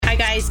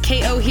guys,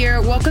 KO here.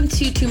 Welcome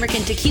to Turmeric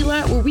and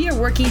Tequila, where we are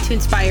working to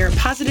inspire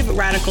positive,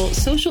 radical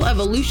social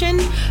evolution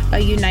by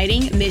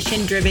uniting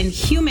mission-driven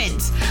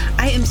humans.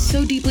 I am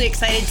so deeply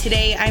excited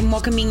today. I'm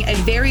welcoming a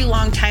very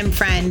long-time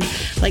friend,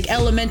 like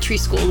elementary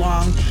school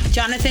long,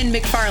 Jonathan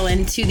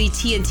McFarland, to the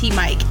TNT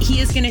mic.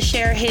 He is going to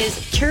share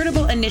his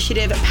charitable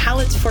initiative,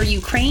 Pallets For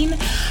Ukraine,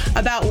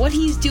 about what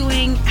he's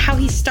doing, how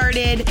he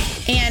started,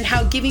 and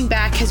how giving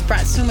back has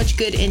brought so much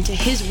good into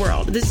his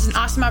world. This is an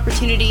awesome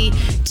opportunity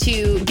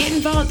to get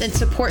involved and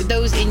support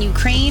those in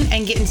Ukraine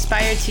and get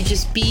inspired to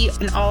just be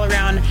an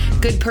all-around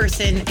good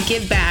person,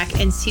 give back,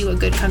 and see what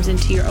good comes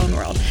into your own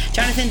world.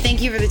 Jonathan,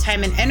 thank you for the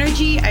time and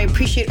energy. I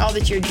appreciate all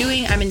that you're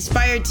doing. I'm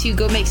inspired to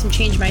go make some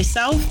change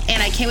myself,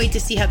 and I can't wait to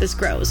see how this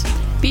grows.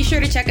 Be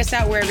sure to check us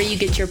out wherever you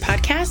get your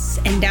podcasts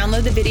and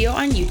download the video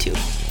on YouTube.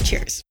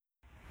 Cheers.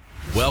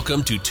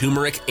 Welcome to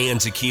Turmeric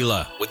and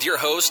Tequila with your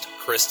host,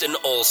 Kristen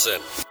Olson.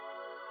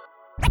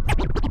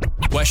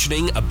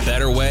 Questioning a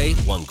better way,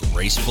 one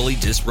gracefully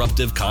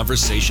disruptive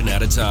conversation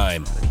at a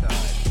time.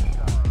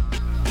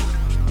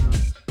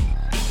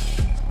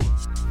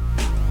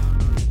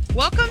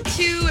 Welcome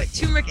to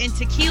Turmeric and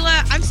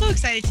Tequila. I'm so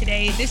excited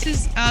today. This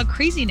is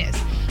craziness.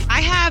 I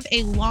have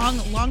a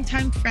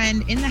long-time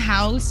friend in the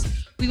house.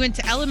 We went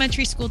to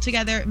elementary school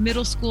together,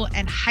 middle school,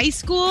 and high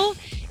school.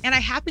 And I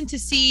happened to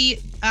see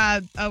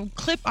a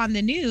clip on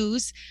the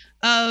news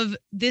of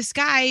this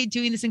guy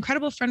doing this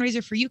incredible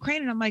fundraiser for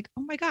Ukraine. And I'm like,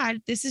 oh my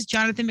God, this is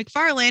Jonathan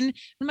McFarland.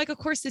 I'm like, of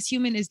course, this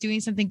human is doing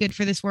something good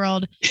for this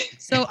world.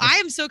 So I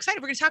am so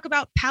excited. We're going to talk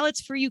about Pallets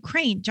For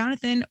Ukraine.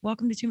 Jonathan,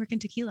 welcome to Turmeric and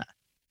Tequila.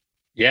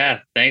 Yeah,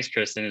 thanks,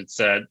 Kristen. It's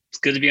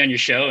good to be on your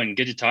show and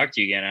good to talk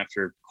to you again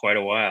after quite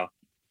a while.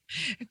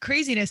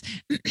 Craziness.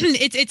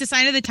 It's a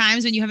sign of the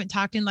times when you haven't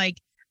talked in like,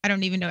 I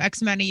don't even know,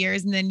 X amount of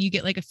years. And then you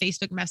get like a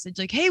Facebook message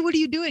like, hey, what are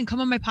you doing? Come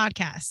on my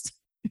podcast.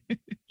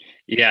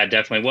 Yeah,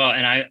 definitely. Well,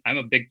 and I'm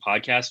a big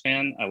podcast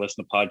fan. I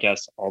listen to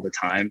podcasts all the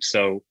time.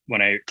 So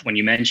when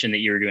you mentioned that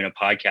you were doing a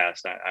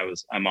podcast,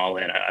 I'm all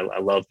in. I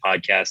love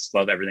podcasts,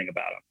 love everything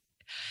about them.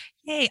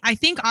 Hey, I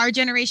think our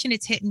generation,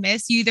 it's hit and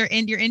miss. You're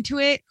into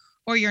it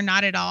or you're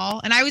not at all.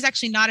 And I was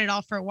actually not at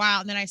all for a while.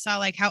 And then I saw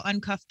like how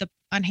unhandcuffed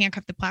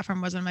the platform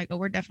was. And I'm like, oh,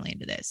 we're definitely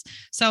into this.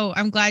 So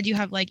I'm glad you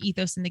have like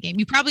ethos in the game.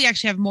 You probably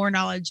actually have more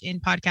knowledge in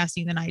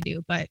podcasting than I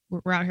do, but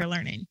we're out here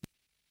learning.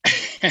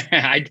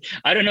 I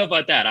don't know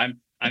about that.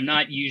 I'm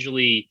not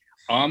usually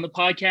on the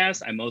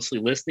podcast. I'm mostly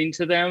listening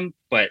to them,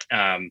 but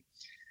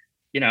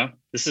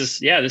this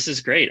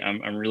is great.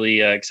 I'm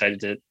really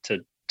excited to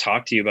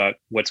talk to you about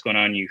what's going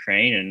on in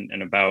Ukraine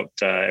and about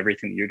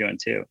everything that you're doing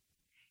too.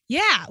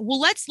 Yeah, well,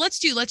 let's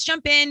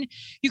jump in.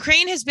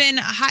 Ukraine has been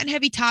a hot and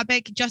heavy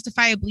topic,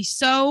 justifiably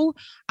so.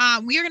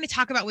 We are going to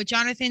talk about what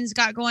Jonathan's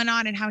got going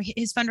on and how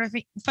his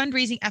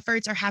fundraising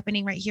efforts are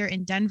happening right here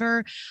in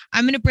Denver.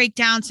 I'm going to break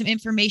down some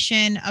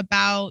information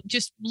about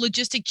just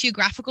logistic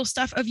geographical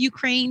stuff of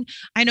Ukraine.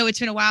 I know it's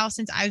been a while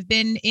since I've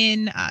been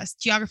in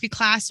geography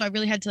class, so I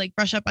really had to like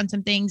brush up on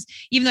some things,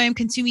 even though I'm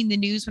consuming the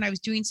news. When I was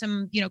doing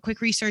some,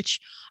 quick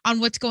research on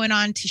what's going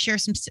on to share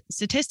some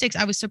statistics,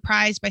 I was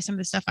surprised by some of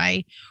the stuff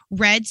I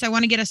read. So I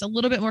want to get us a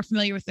little bit more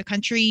familiar with the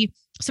country,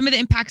 some of the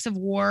impacts of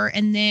war,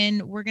 and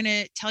then we're going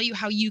to tell you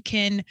how you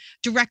can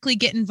directly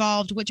get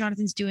involved, what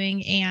Jonathan's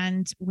doing,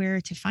 and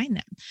where to find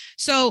them.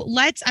 So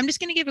I'm just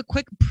going to give a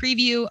quick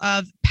preview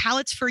of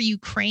Pallets For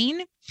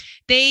Ukraine.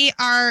 They've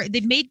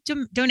made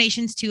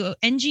donations to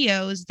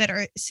NGOs that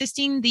are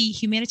assisting the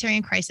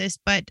humanitarian crisis,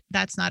 but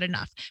that's not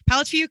enough.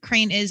 Pallets For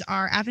Ukraine is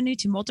our avenue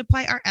to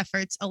multiply our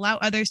efforts, allow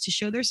others to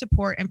show their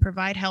support, and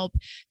provide help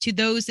to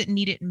those that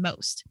need it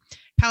most.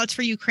 Pallets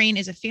For Ukraine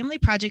is a family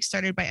project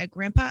started by a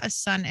grandpa, a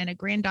son, and a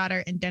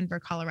granddaughter in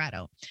Denver,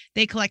 Colorado.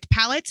 They collect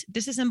pallets,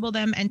 disassemble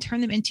them, and turn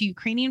them into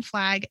Ukrainian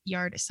flag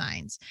yard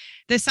signs.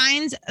 The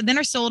signs then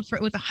are sold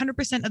with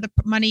 100% of the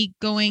money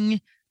going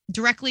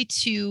directly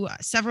to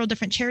several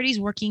different charities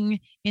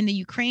working in the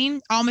Ukraine.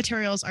 All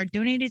materials are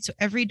donated, so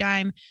every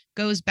dime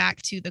goes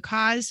back to the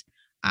cause.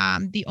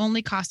 The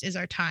only cost is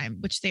our time,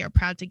 which they are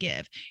proud to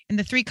give. And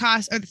the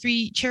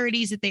three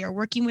charities that they are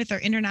working with are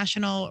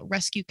International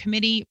Rescue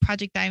Committee,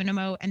 Project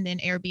Dynamo, and then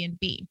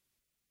Airbnb.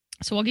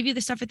 So I'll give you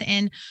the stuff at the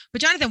end.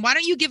 But Jonathan, why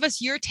don't you give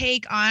us your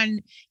take on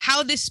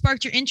how this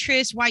sparked your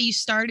interest, why you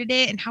started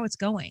it, and how it's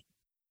going?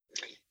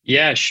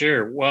 Yeah,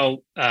 sure.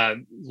 Well,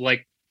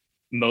 like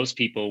most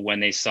people, when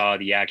they saw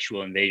the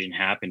actual invasion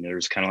happen, there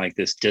was kind of like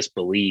this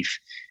disbelief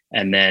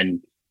and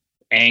then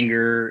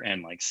anger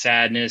and like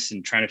sadness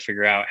and trying to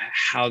figure out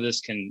how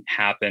this can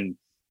happen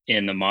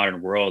in the modern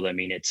world. I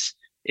mean,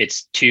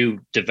 it's two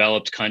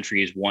developed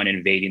countries, one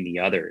invading the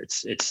other.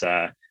 It's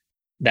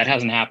that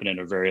hasn't happened in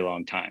a very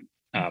long time.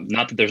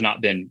 Not that there's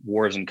not been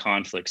wars and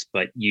conflicts,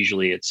 but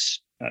usually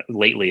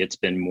lately it's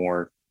been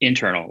more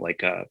internal,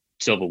 like a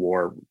civil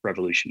war,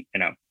 revolution,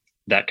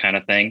 that kind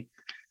of thing.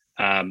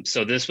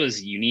 So this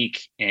was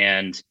unique,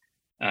 and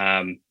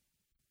I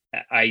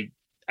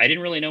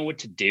didn't really know what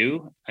to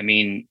do. I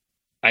mean,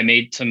 I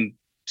made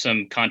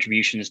some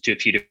contributions to a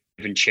few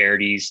different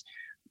charities,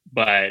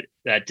 but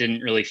that didn't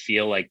really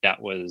feel like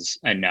that was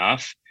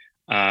enough.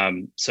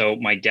 So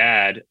my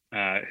dad,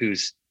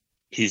 he's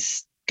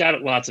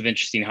got lots of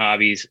interesting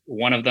hobbies.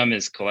 One of them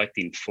is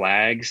collecting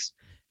flags.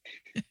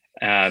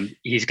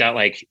 He's got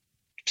like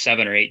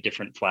 7 or 8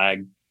 different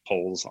flag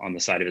poles on the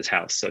side of his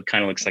house. So it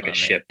kind of looks like a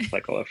ship,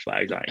 like all the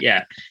flags on it.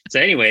 Yeah. So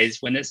anyways,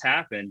 when this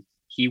happened,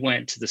 he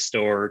went to the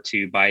store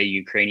to buy a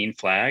Ukrainian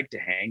flag to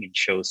hang and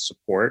show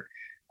support.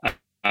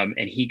 And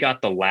he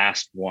got the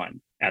last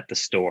one at the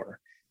store.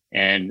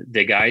 And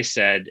the guy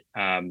said,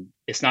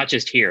 it's not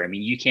just here. I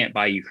mean, you can't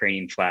buy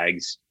Ukrainian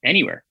flags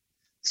anywhere.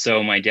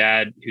 So my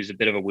dad, who's a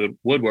bit of a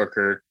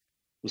woodworker,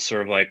 was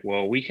sort of like,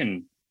 well, we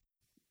can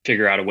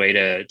figure out a way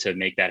to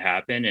make that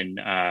happen. And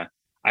I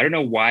don't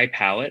know why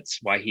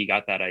he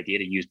got that idea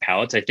to use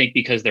pallets. I think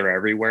because they're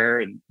everywhere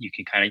and you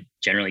can kind of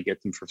generally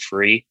get them for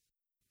free.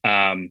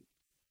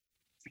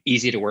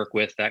 Easy to work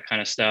with, that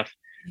kind of stuff.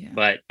 Yeah.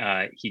 But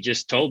he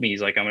just told me,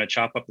 he's like, I'm going to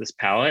chop up this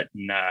pallet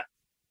and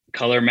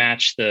color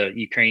match the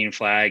Ukrainian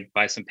flag,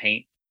 buy some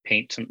paint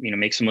some,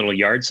 make some little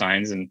yard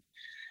signs. And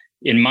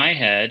in my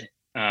head,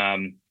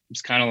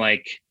 it's kind of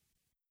like,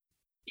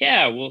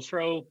 yeah, we'll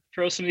throw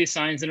some of these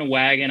signs in a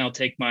wagon. I'll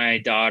take my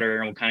daughter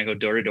and we'll kind of go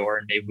door to door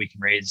and maybe we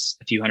can raise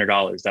a few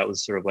 $100s. That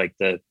was sort of like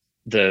the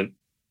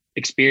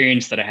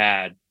experience that I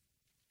had.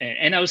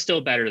 And that was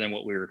still better than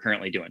what we were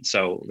currently doing.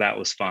 So that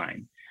was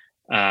fine.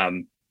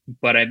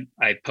 But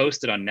I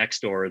posted on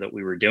Nextdoor that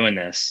we were doing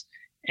this,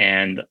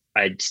 and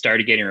I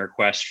started getting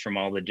requests from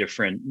all the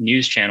different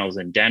news channels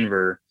in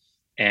Denver,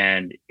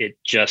 and it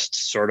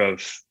just sort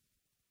of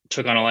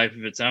took on a life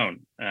of its own.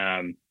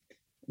 And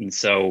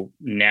so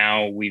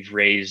now we've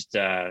raised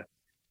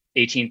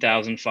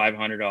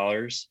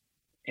 $18,500,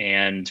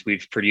 and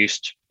we've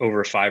produced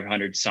over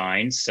 500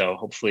 signs. So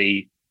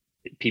hopefully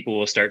people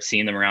will start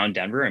seeing them around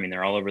Denver. I mean,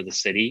 they're all over the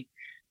city,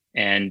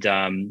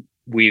 and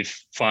we've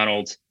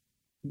funneled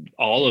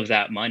all of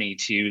that money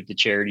to the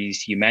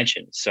charities you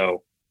mentioned.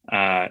 So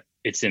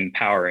it's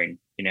empowering,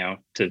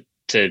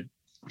 to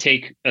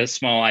take a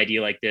small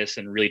idea like this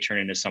and really turn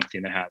it into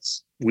something that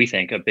has, we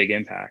think, a big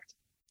impact.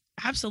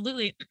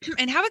 Absolutely.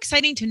 And how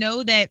exciting to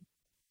know that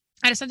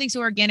out of something so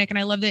organic. And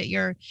I love that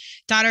your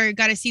daughter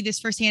got to see this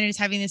firsthand and is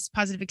having this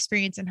positive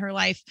experience in her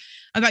life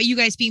about you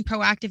guys being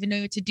proactive and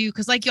knowing what to do.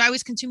 Cause like you, I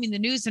was consuming the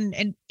news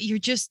and you're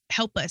just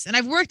helpless. And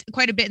I've worked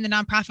quite a bit in the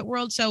nonprofit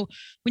world. So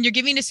when you're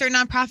giving to certain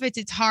nonprofits,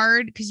 it's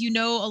hard because,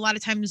 a lot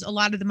of times a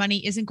lot of the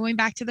money isn't going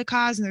back to the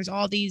cause. And there's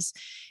all these,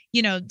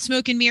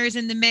 smoke and mirrors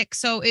in the mix.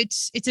 So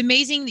it's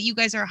amazing that you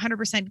guys are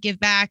 100% give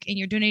back and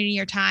you're donating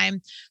your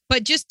time,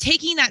 but just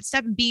taking that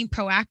step and being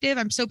proactive.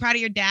 I'm so proud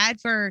of your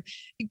dad for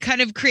kind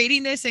of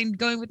creating this and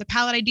going with the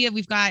pallet idea.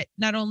 We've got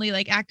not only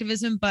like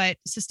activism, but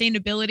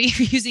sustainability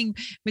using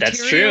materials.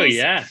 That's true.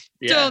 Yeah.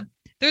 So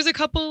there's a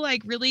couple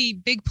like really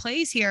big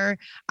plays here.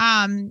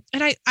 And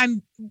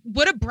I'm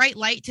what a bright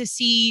light to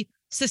see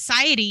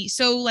society.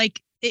 So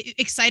like,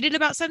 excited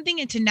about something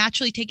and to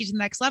naturally take it to the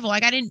next level.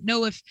 Like I didn't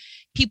know if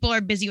people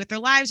are busy with their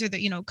lives or that,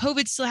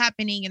 COVID's still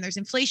happening and there's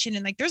inflation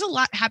and like there's a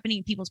lot happening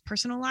in people's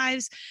personal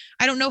lives.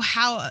 I don't know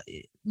how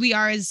we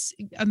are as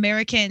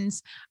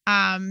Americans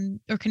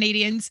or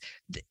Canadians,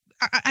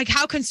 like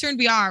how concerned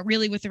we are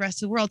really with the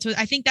rest of the world. So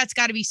I think that's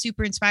got to be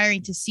super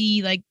inspiring to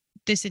see like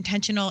this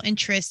intentional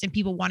interest and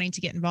people wanting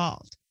to get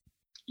involved.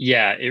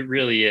 Yeah, it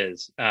really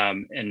is.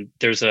 And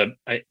there's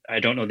I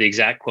don't know the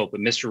exact quote,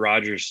 but Mr.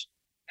 Rogers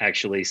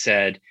actually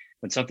said,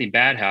 when something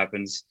bad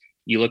happens,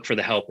 you look for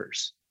the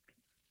helpers,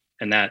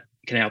 and that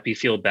can help you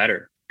feel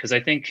better. Because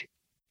I think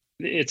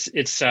it's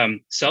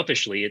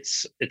selfishly,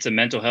 it's a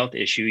mental health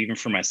issue, even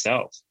for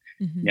myself.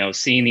 Mm-hmm.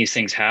 Seeing these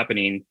things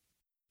happening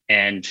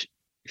and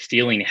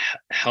feeling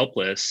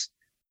helpless,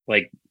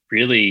 like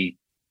really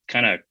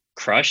kind of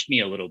crushed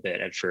me a little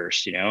bit at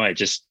first. I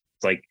just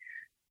like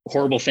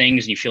horrible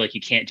things, and you feel like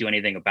you can't do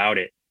anything about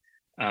it.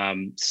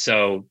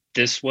 So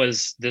this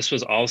was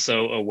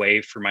also a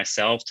way for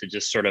myself to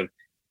just sort of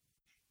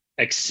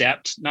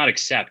not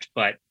accept,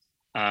 but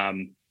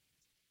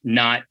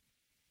not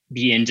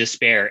be in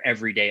despair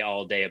every day,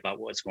 all day about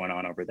what's going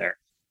on over there.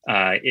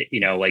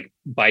 Like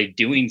by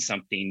doing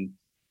something,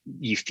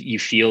 you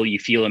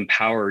feel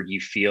empowered, you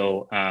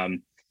feel,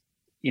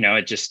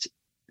 it just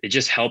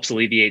helps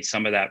alleviate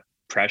some of that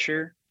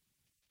pressure.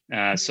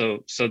 So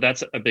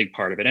that's a big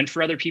part of it. And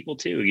for other people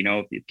too,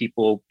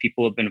 people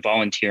have been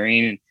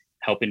volunteering and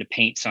helping to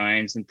paint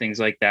signs and things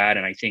like that.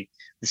 And I think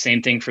the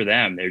same thing for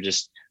them. They're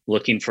just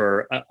looking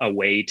for a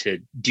way to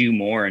do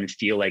more and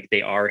feel like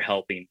they are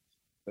helping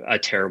a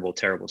terrible,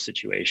 terrible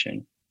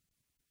situation.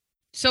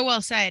 So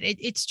well said.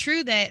 It's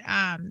true that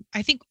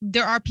I think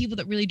there are people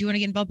that really do want to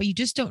get involved, but you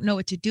just don't know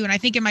what to do. And I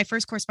think in my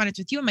first correspondence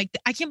with you, I'm like,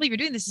 I can't believe you're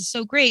doing this. This is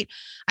so great.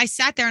 I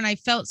sat there and I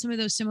felt some of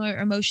those similar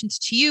emotions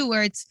to you,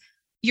 where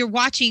you're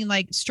watching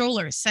like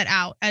strollers set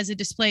out as a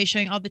display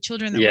showing all the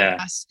children that were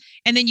lost.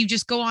 And then you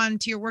just go on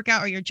to your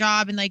workout or your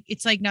job and like,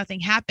 it's like nothing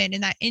happened.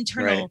 And that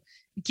internal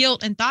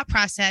guilt and thought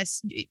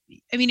process,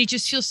 I mean, it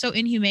just feels so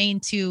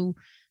inhumane to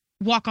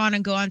walk on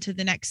and go on to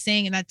the next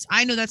thing. And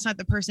I know that's not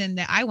the person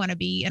that I want to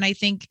be. And I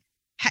think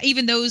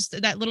even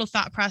that little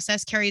thought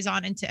process carries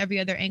on into every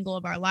other angle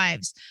of our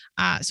lives.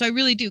 So I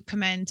really do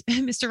commend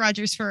Mr.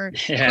 Rogers for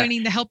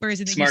coining the helpers,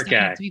 and smart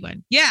guy to be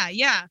one.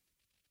 Yeah.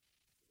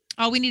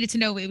 All we needed to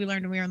know, we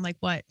learned when we were in like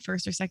what,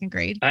 first or second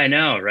grade. I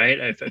know, right?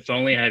 If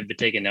only I had been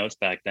taking notes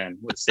back then,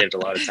 would have saved a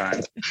lot of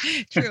time.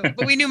 True,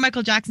 but we knew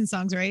Michael Jackson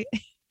songs, right?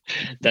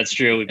 That's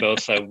true. We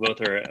both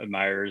are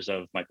admirers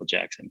of Michael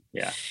Jackson.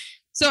 Yeah.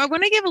 So I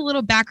want to give a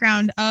little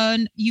background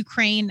on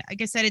Ukraine.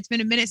 Like I said, it's been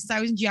a minute since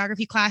I was in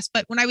geography class,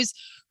 but when I was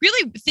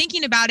really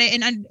thinking about it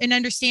and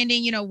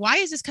understanding, why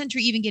is this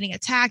country even getting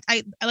attacked?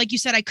 I, like you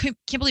said, I can't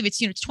believe it's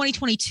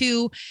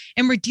 2022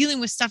 and we're dealing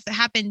with stuff that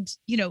happened,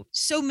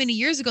 so many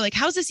years ago. Like,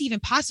 how is this even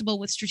possible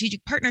with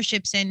strategic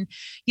partnerships and,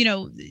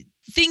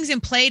 things in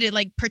play to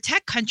like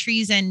protect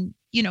countries and,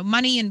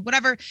 money and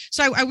whatever.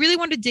 So I really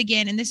wanted to dig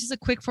in, and this is a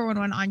quick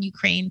 411 on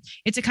Ukraine.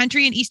 It's a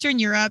country in Eastern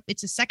Europe.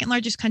 It's the second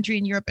largest country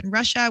in Europe and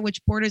Russia,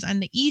 which borders on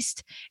the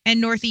east and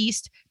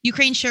northeast.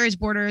 Ukraine shares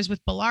borders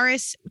with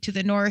Belarus to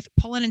the north,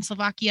 Poland and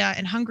Slovakia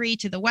and Hungary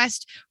to the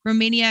west,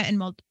 Romania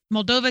and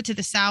Moldova to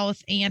the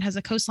south, and has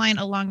a coastline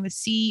along the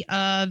Sea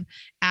of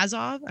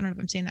Azov. I don't know if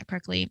I'm saying that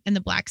correctly, in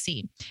the Black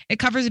Sea. It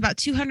covers about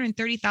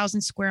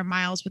 230,000 square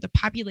miles with a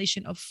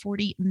population of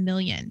 40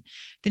 million.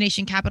 The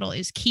nation capital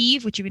is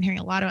Kyiv, which you've been hearing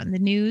a lot about in the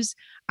news.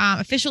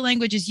 Official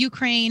language is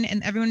Ukraine,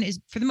 and everyone is,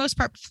 for the most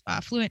part,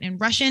 fluent in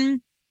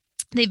Russian.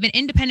 They've been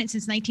independent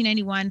since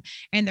 1991,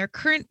 and their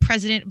current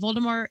president,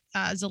 Volodymyr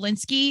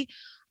Zelensky,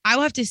 I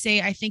will have to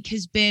say, I think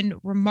has been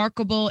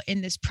remarkable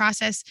in this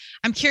process.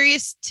 I'm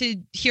curious to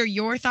hear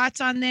your thoughts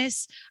on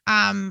this.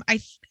 I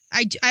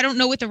don't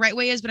know what the right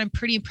way is, but I'm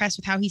pretty impressed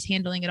with how he's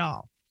handling it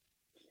all.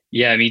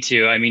 Yeah, me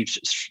too. I mean,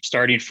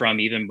 starting from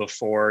even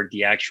before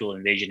the actual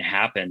invasion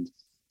happened,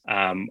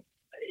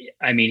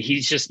 I mean,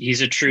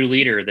 he's a true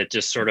leader that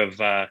just sort of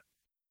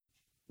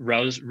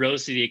rose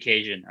to the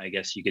occasion, I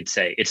guess you could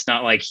say. It's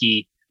not like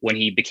when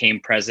he became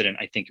president,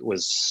 I think it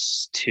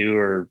was 2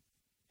 or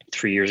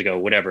 3 years ago,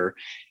 whatever.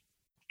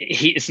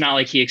 It's not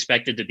like he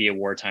expected to be a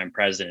wartime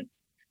president.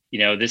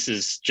 This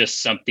is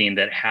just something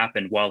that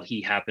happened while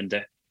he happened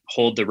to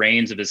hold the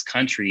reins of his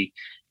country.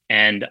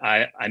 And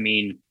I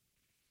mean,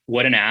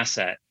 what an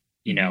asset,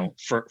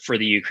 for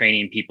the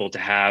Ukrainian people to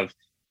have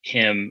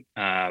him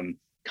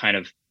kind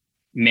of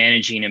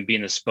managing and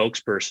being the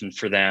spokesperson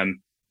for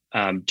them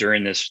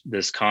during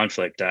this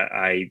conflict.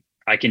 I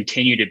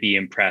continue to be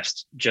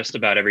impressed just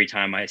about every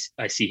time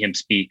I see him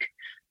speak.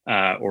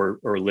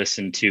 Or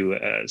listen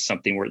to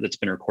something that's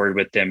been recorded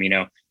with them.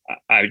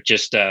 I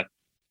just, I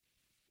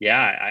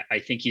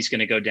think he's going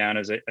to go down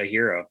as a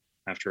hero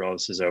after all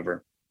this is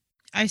over.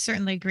 I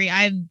certainly agree.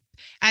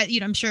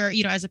 I'm sure,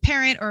 as a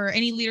parent or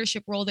any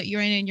leadership role that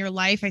you're in your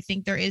life, I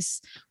think there is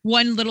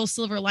one little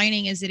silver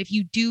lining is that if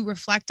you do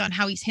reflect on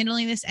how he's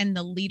handling this and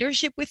the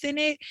leadership within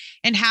it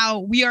and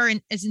how we are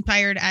as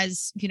inspired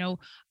as,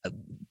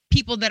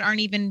 people that aren't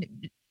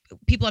even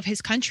people of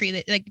his country,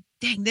 that like,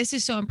 dang, this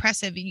is so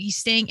impressive. He's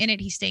staying in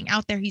it. He's staying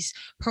out there. He's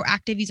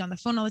proactive. He's on the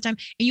phone all the time.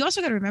 And you also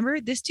got to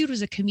remember, this dude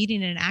was a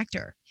comedian and an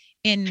actor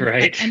in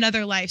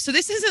another life. So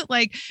this isn't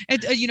like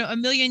a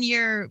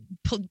million-year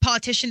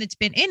politician that's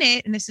been in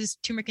it. And this is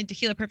turmeric and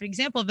tequila, perfect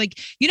example of like,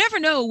 you never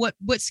know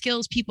what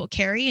skills people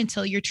carry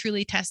until you're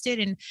truly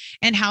tested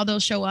and how they'll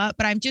show up.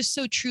 But I'm just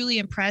so truly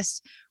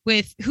impressed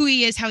with who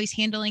he is, how he's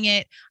handling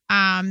it,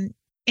 and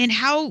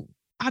how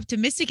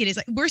optimistic it is.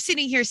 Like, we're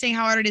sitting here saying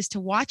how hard it is to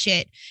watch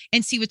it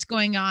and see what's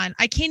going on.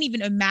 I can't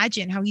even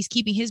imagine how he's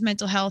keeping his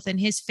mental health and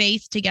his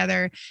faith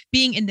together,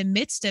 being in the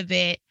midst of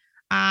it,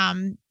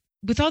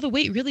 with all the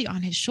weight really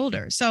on his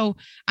shoulders. So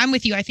I'm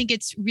with you. I think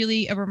it's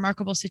really a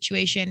remarkable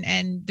situation.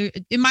 And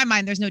in my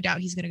mind, there's no doubt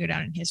he's going to go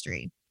down in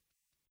history.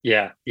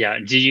 Yeah.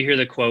 Did you hear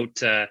the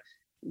quote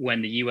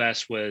when the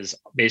U.S. was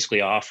basically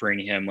offering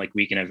him, like,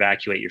 we can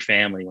evacuate your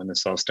family when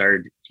this all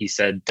started? He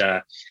said,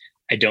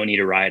 I don't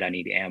need a ride. I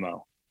need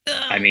ammo.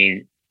 I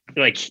mean,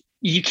 like,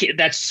 you can't,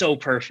 that's so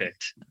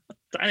perfect.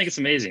 I think it's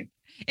amazing.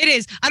 It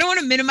is. I don't want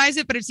to minimize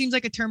it, but it seems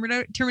like a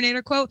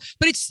Terminator quote.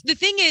 But the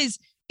thing is,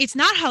 it's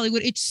not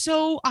Hollywood. It's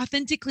so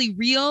authentically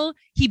real.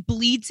 He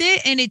bleeds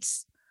it. And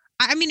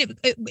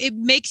it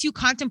makes you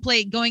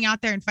contemplate going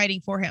out there and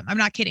fighting for him. I'm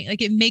not kidding.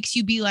 Like, it makes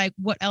you be like,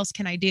 what else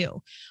can I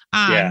do?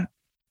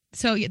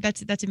 So yeah,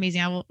 that's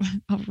amazing. I'll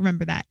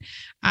remember that.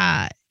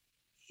 I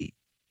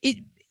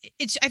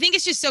think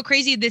it's just so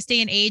crazy this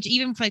day and age,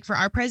 even for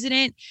our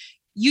president.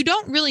 You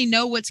don't really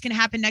know what's going to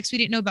happen next. We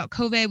didn't know about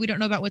COVID. We don't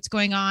know about what's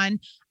going on.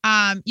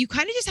 You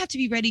kind of just have to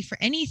be ready for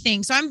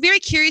anything. So I'm very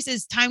curious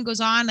as time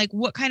goes on, like,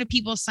 what kind of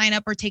people sign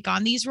up or take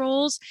on these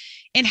roles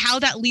and how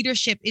that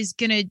leadership is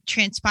going to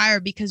transpire,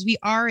 because we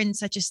are in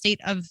such a state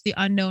of the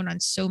unknown on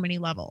so many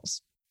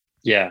levels.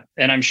 Yeah.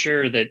 And I'm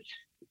sure that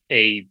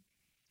a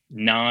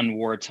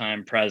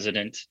non-wartime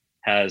president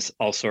has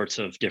all sorts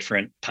of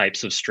different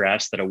types of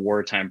stress that a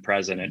wartime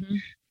president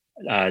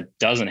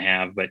doesn't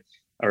have,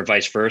 or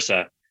vice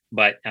versa.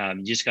 But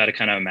you just got to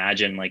kind of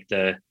imagine, like,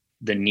 the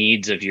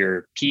needs of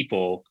your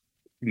people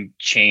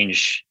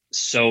change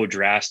so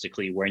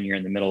drastically when you're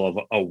in the middle of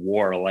a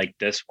war like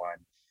this one.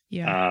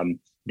 Yeah.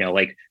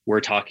 Like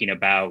we're talking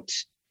about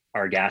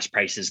our gas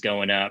prices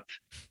going up.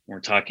 We're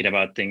talking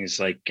about things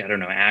like, I don't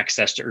know,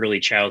 access to early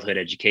childhood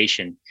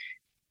education.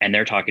 And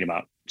they're talking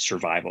about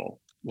survival,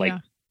 like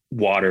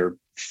water,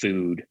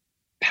 food,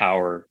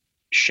 power,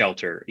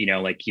 shelter,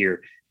 like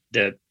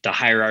the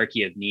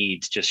hierarchy of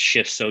needs just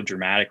shifts so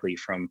dramatically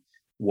from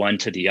one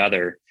to the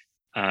other.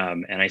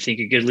 And I think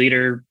a good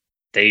leader,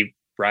 they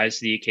rise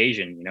to the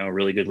occasion. A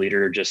really good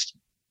leader just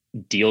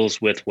deals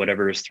with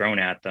whatever is thrown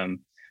at them.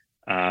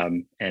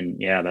 And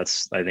yeah,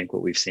 that's, I think,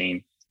 what we've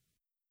seen.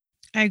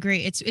 I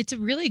agree. It's a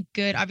really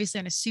good, obviously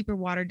on a super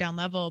watered down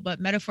level, but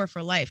metaphor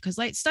for life, because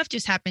like stuff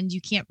just happens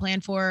you can't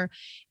plan for,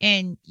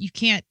 and you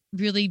can't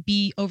really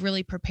be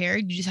overly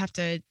prepared. You just have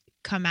to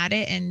come at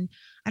it. And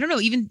I don't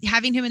know, even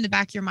having him in the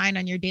back of your mind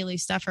on your daily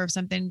stuff, or if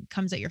something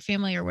comes at your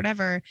family or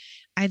whatever,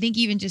 I think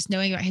even just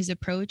knowing about his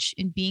approach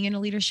and being in a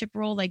leadership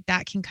role like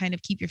that can kind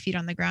of keep your feet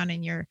on the ground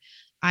and your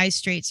eyes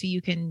straight so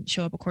you can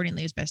show up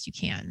accordingly as best you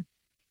can.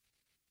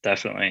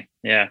 Definitely.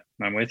 Yeah,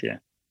 I'm with you.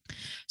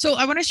 So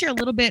I want to share a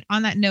little bit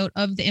on that note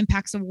of the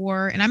impacts of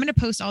war. And I'm going to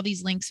post all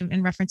these links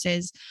and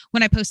references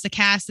when I post the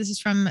cast. This is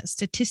from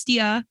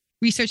Statista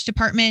Research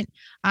Department.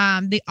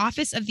 The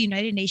Office of the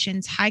United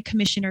Nations High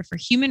Commissioner for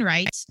Human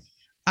Rights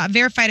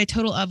verified a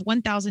total of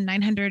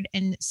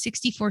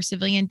 1,964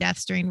 civilian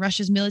deaths during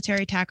Russia's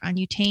military attack on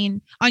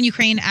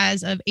Ukraine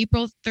as of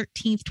April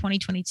 13th,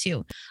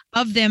 2022.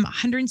 Of them,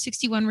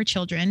 161 were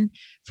children.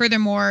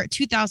 Furthermore,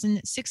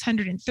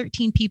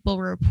 2,613 people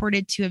were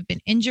reported to have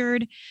been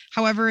injured.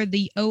 However,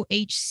 the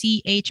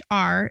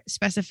OHCHR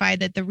specified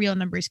that the real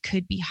numbers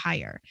could be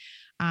higher.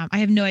 I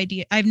have no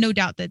idea. I have no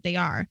doubt that they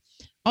are.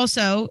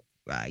 Also,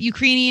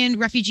 Ukrainian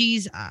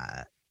refugees,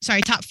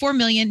 top 4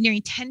 million,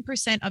 nearing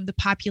 10% of the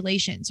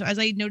population. So as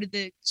I noted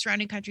the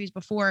surrounding countries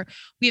before,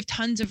 we have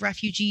tons of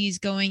refugees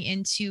going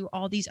into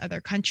all these other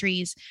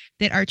countries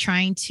that are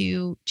trying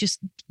to just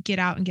get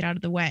out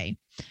of the way.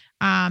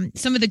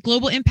 Some of the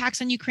global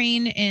impacts on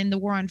Ukraine and the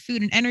war on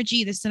food and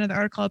energy. This is another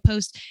article I'll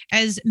post.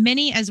 As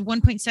many as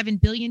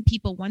 1.7 billion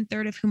people,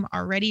 1/3 of whom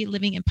are already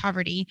living in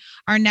poverty,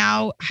 are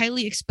now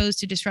highly exposed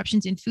to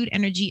disruptions in food,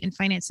 energy, and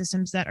finance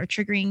systems that are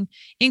triggering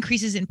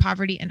increases in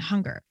poverty and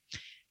hunger.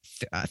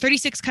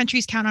 36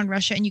 countries count on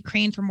Russia and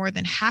Ukraine for more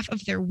than half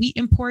of their wheat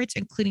imports,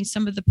 including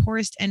some of the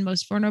poorest and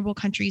most vulnerable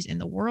countries in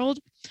the world.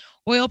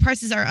 Oil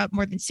prices are up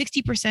more than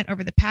 60%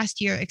 over the past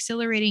year,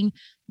 accelerating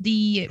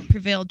the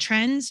prevailed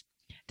trends.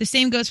 The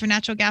same goes for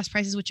natural gas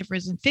prices, which have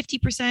risen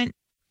 50%.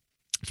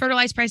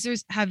 Fertilizer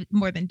prices have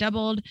more than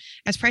doubled.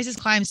 As prices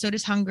climb, so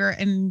does hunger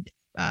and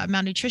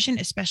malnutrition,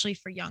 especially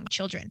for young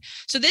children.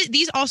 So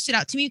these all stood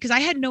out to me because I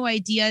had no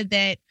idea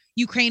that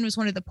Ukraine was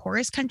one of the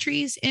poorest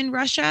countries in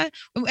Russia.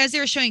 As they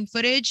were showing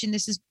footage, and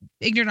this is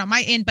ignorant on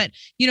my end, but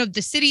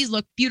the cities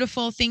looked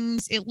beautiful.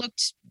 It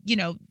looked,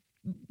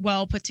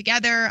 well put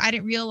together. I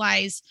didn't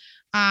realize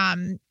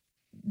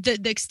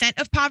the extent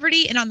of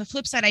poverty. And on the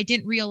flip side, I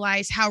didn't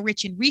realize how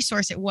rich in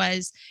resource it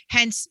was,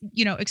 hence,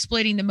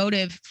 exploiting the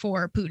motive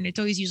for Putin. It's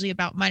always usually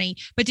about money.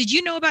 But did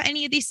you know about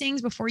any of these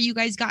things before you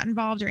guys got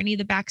involved, or any of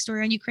the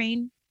backstory on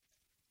Ukraine?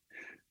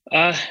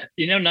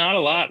 Not a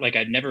lot. Like,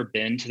 I'd never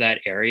been to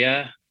that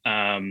area.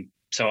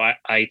 So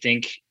I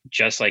think,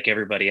 just like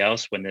everybody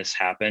else, when this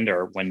happened,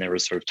 or when there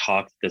was sort of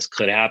talk that this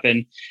could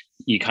happen,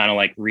 you kind of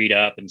like read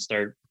up and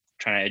start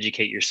trying to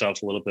educate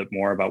yourself a little bit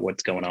more about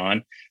what's going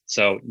on.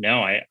 So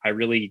no, I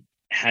really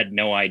had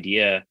no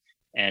idea.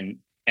 And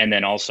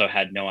then also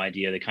had no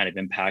idea the kind of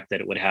impact that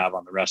it would have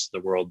on the rest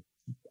of the world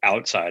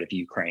outside of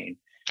Ukraine.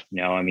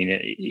 I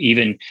mean,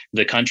 even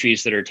the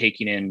countries that are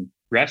taking in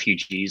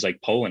refugees,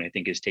 like Poland, I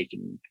think is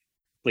taking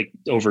like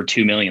over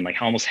 2 million,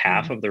 like almost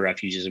half of the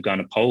refugees have gone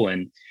to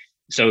Poland.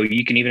 So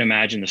you can even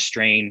imagine the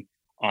strain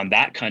on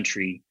that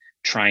country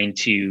trying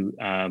to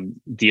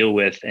deal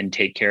with and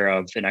take care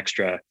of an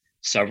extra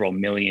several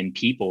million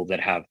people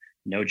that have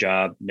no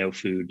job, no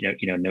food,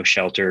 no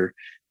shelter.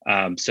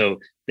 So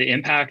the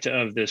impact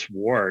of this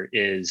war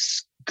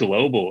is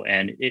global,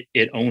 and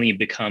it only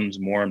becomes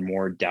more and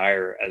more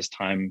dire as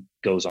time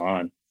goes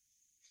on,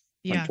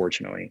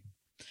 unfortunately.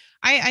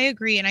 I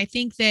agree. And I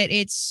think that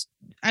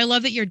I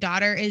love that your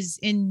daughter is,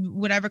 in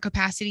whatever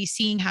capacity,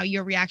 seeing how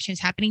your reaction is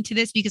happening to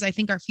this, because I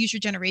think our future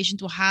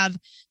generations will have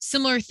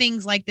similar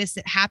things like this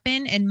that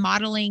happen, and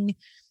modeling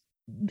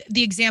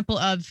the example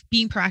of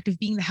being proactive,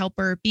 being the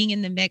helper, being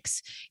in the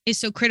mix is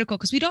so critical,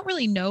 because we don't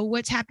really know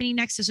what's happening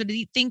next. So do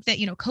you think that,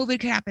 COVID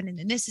could happen and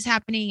then this is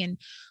happening, and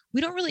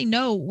we don't really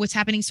know what's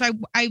happening. So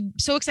I'm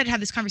so excited to have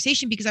this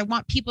conversation, because I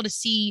want people to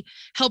see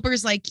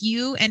helpers like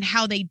you and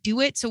how they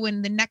do it. So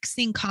when the next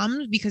thing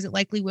comes, because it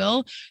likely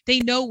will, they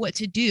know what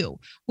to do.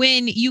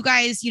 When you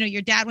guys,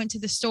 your dad went to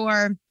the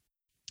store,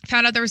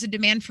 found out there was a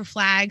demand for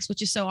flags,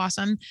 which is so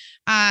awesome,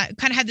 kind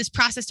of had this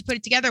process to put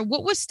it together.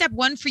 What was step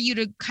one for you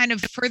to kind of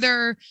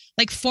further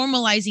like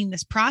formalizing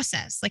this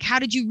process? Like, how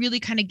did you really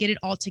kind of get it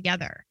all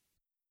together?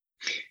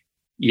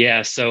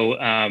 Yeah.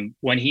 So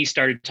when he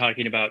started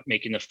talking about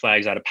making the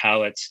flags out of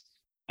pallets,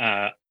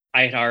 I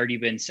had already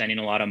been sending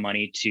a lot of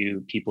money to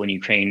people in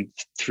Ukraine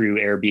through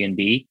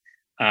Airbnb.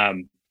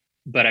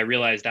 But I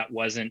realized that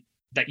wasn't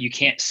that you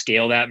can't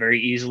scale that very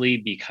easily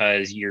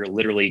because you're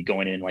literally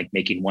going in like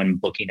making one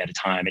booking at a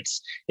time.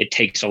 It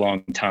takes a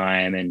long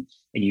time, and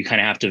you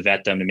kind of have to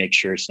vet them to make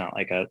sure it's not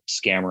like a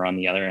scammer on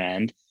the other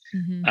end.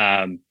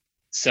 Mm-hmm.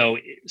 So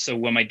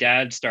when my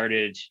dad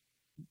started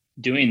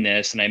doing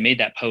this, and I made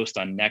that post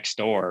on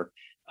Nextdoor,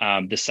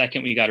 the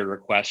second we got a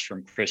request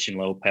from Christian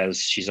Lopez,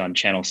 she's on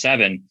Channel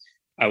 7,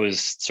 I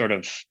was sort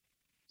of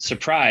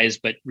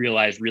surprised, but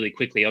realized really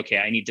quickly, okay,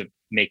 I need to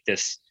make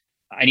this,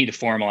 I need to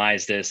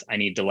formalize this. I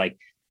need to like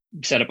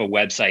set up a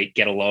website,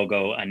 get a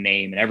logo, a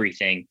name, and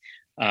everything.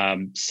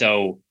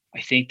 So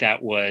I think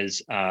that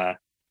was, let's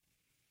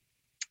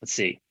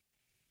see,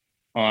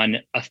 on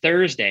a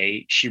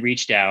Thursday, she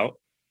reached out,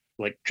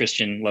 like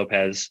Christian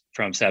Lopez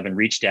from 7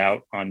 reached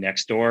out on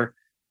Nextdoor.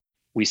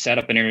 We set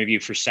up an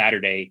interview for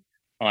Saturday.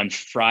 On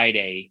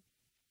Friday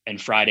and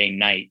Friday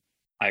night,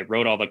 I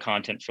wrote all the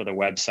content for the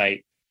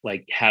website,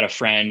 like had a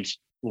friend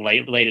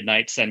late at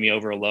night send me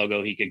over a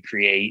logo he could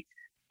create,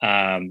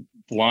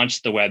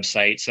 launched the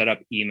website, set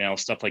up email,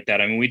 stuff like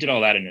that. I mean, we did all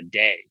that in a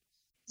day.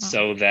 Wow.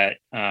 So that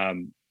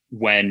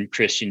when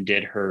Christian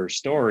did her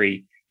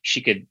story,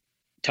 she could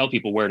tell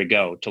people where to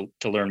go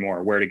to learn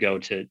more, where to go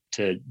to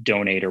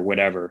donate or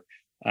whatever.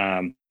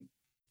 And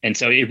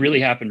so it really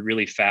happened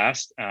really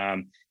fast.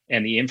 And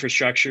the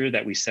infrastructure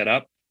that we set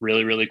up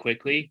really, really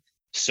quickly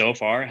so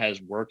far has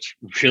worked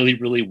really,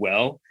 really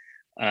well.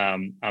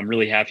 I'm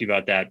really happy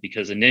about that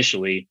because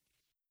initially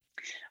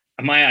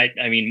I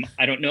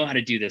don't know how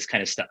to do this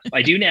kind of stuff.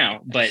 I do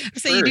now, but so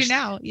first, you do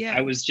now. Yeah.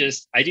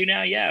 I do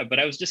now. Yeah. But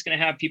I was just going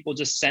to have people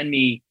just send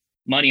me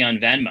money on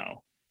Venmo,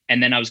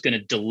 and then I was going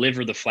to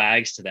deliver the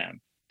flags to them.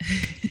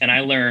 And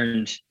I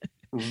learned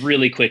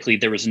really quickly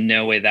there was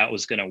no way that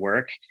was going to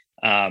work.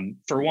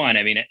 For one,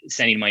 I mean,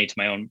 sending money to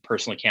my own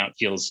personal account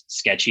feels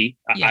sketchy.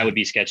 Yeah. I would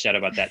be sketched out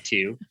about that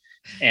too.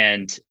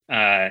 And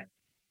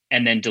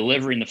then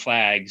delivering the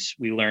flags,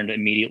 we learned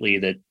immediately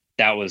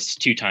that was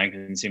too time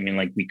consuming.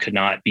 Like we could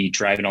not be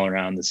driving all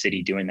around the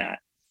city doing that.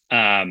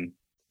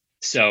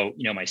 So,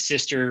 my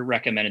sister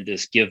recommended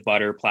this Give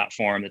Butter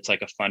platform. It's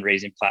like a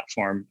fundraising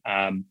platform,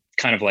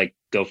 kind of like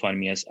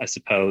GoFundMe, I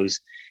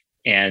suppose.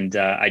 And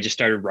I just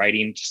started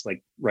writing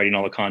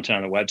all the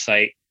content on the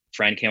website.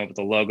 Friend came up with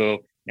the logo.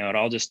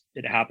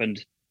 It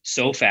happened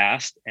so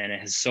fast, and it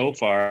has so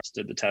far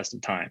stood the test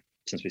of time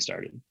since we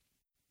started.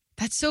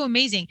 That's so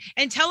amazing.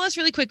 And tell us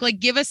really quick, like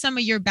give us some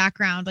of your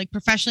background, like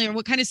professionally, or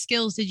what kind of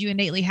skills did you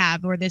innately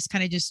have, or this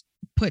kind of just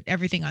put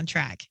everything on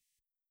track?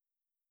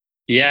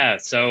 Yeah.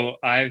 So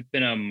I've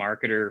been a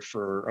marketer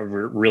for a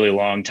really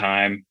long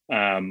time.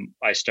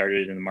 I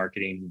started in the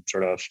marketing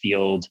sort of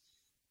field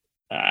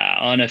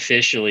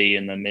unofficially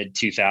in the mid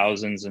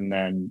 2000s, and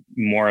then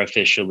more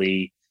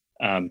officially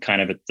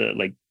kind of at the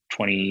like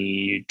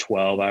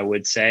 2012, I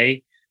would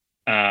say.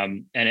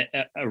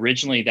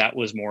 Originally that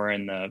was more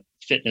in the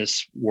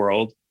fitness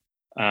world.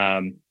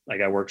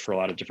 Like I worked for a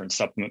lot of different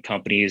supplement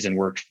companies and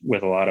worked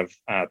with a lot of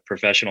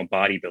professional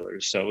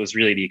bodybuilders. So it was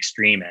really the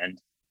extreme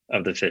end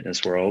of the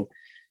fitness world.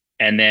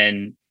 And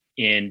then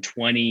in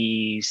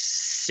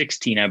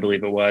 2016, I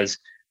believe it was,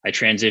 I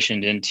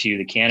transitioned into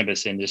the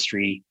cannabis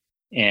industry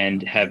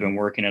and have been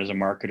working as a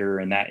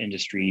marketer in that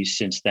industry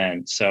since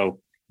then.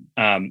 So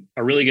a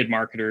really good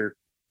marketer,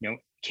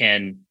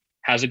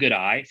 has a good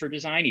eye for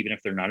design, even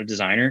if they're not a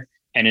designer,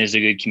 and is a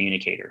good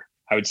communicator.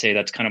 I would say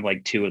that's kind of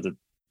like two of the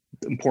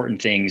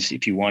important things.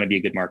 If you want to be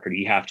a good marketer,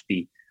 you have to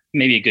be,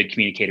 maybe a good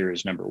communicator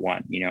is number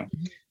one,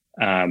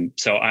 Mm-hmm.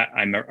 So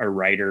I'm a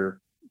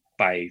writer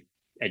by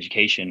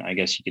education, I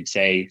guess you could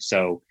say.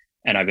 So,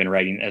 and I've been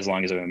writing as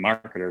long as I've been a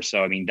marketer.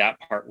 So, I mean, that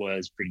part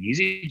was pretty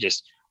easy,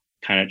 just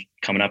kind of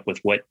coming up with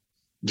what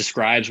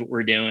describes what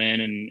we're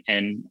doing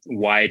and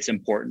why it's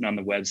important on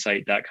the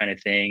website, that kind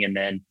of thing. And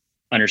then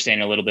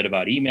understanding a little bit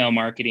about email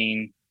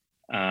marketing.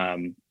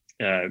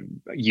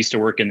 Used to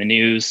work in the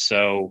news,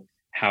 so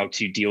how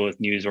to deal with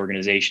news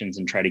organizations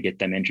and try to get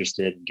them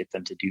interested and get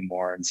them to do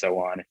more and so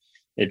on.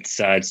 It's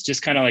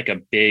just kind of like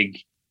a big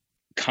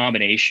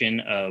combination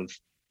of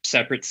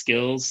separate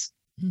skills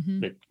mm-hmm.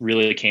 that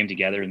really came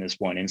together in this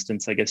one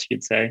instance, I guess you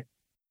could say.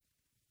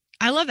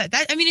 I love that.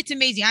 It's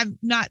amazing. I'm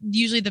not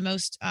usually the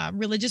most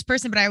religious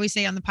person, but I always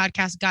say on the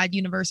podcast, God,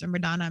 universe, or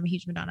Madonna. I'm a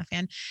huge Madonna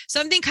fan.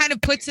 Something kind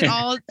of puts it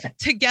all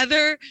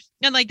together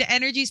and like the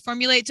energies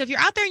formulate. So if you're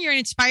out there and you're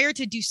inspired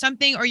to do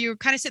something, or you're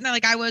kind of sitting there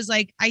like I was,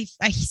 like, I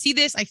see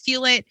this, I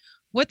feel it.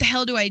 What the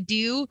hell do I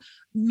do?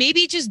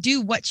 Maybe just do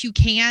what you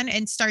can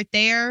and start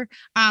there.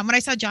 When I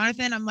saw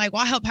Jonathan, I'm like,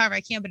 well, I'll help however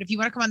I can. But if you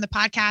want to come on the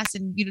podcast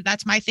and,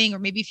 that's my thing, or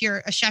maybe if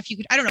you're a chef, you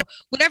could, I don't know,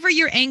 whatever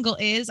your angle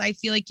is, I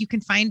feel like you can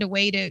find a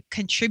way to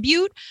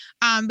contribute.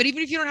 But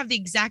even if you don't have the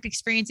exact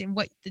experience in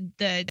what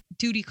the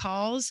duty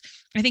calls,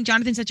 I think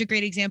Jonathan's such a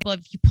great example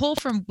of you pull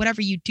from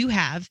whatever you do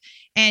have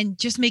and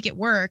just make it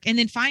work, and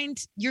then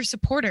find your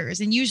supporters.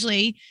 And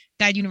usually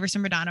God, Universe,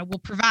 and Madonna will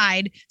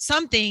provide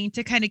something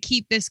to kind of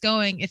keep this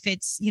going if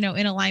it's, in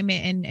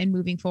alignment and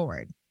moving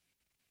forward.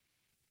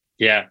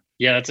 Yeah,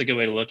 that's a good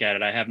way to look at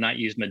it. I have not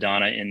used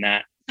Madonna in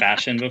that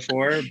fashion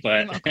before,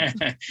 but You're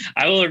welcome.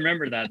 I will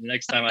remember that the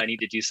next time I need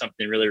to do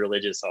something really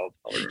religious. I'll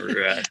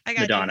remember I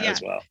got Madonna you. Yeah.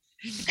 as well.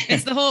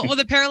 It's the whole, well,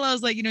 the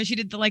parallels, like, she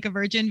did the Like a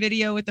Virgin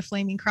video with the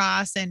flaming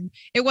cross, and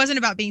it wasn't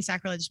about being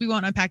sacrilegious. We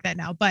won't unpack that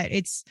now, but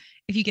it's,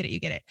 if you get it, you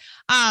get it.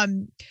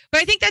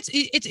 But I think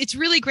it's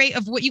really great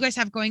of what you guys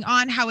have going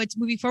on, how it's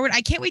moving forward.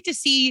 I can't wait to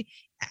see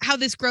how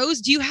this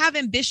grows. Do you have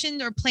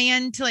ambition or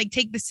plan to like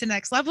take this to the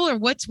next level, or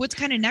what's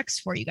kind of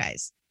next for you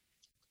guys?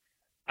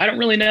 I don't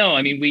really know.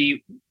 I mean,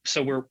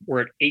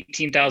 we're at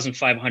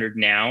 18,500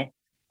 now.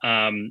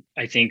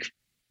 I think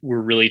we're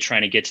really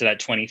trying to get to that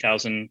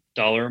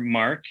 $20,000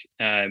 mark.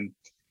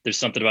 There's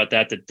something about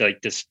that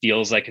like this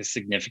feels like a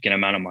significant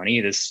amount of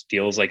money. This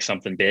feels like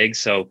something big.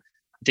 So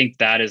I think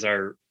that is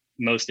our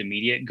most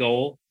immediate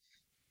goal.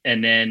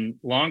 And then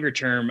longer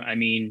term, I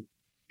mean,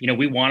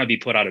 we want to be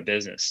put out of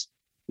business.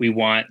 We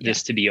want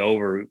this to be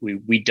over.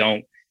 We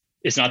don't,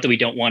 it's not that we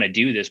don't want to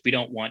do this. We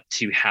don't want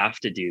to have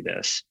to do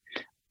this.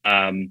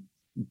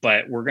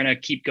 But we're going to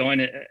keep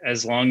going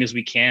as long as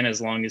we can,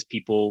 as long as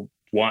people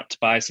want to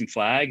buy some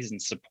flags and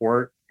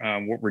support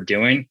what we're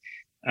doing.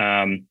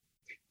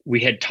 We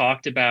had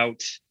talked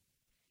about,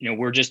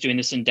 we're just doing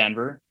this in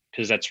Denver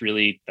because that's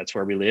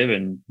where we live,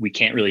 and we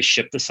can't really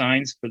ship the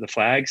signs for the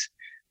flags.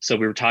 So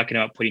we were talking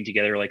about putting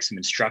together like some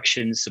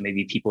instructions, so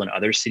maybe people in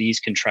other cities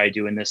can try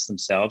doing this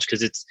themselves,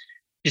 because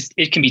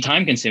it can be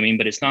time consuming,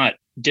 but it's not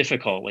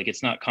difficult. Like,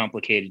 it's not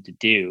complicated to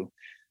do.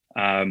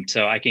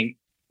 So I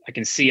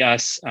can see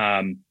us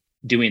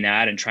doing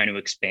that and trying to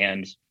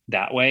expand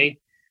that way.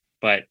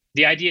 But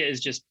the idea is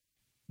just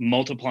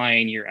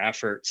multiplying your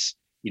efforts,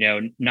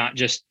 not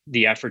just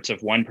the efforts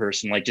of one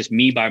person. Like, just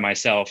me by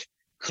myself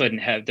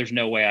there's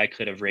no way I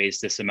could have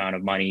raised this amount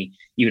of money,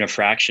 even a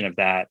fraction of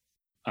that.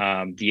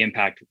 The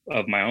impact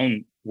of my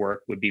own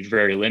work would be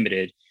very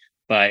limited.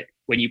 But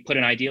when you put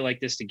an idea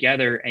like this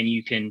together and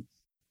you can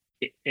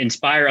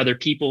inspire other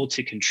people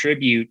to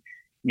contribute,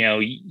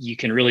 you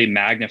can really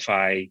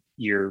magnify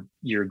your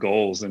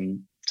goals.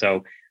 And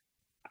so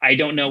I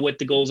don't know what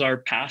the goals are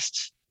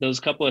past those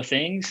couple of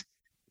things.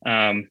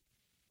 I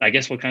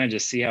guess we'll kind of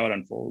just see how it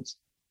unfolds.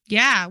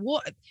 Yeah.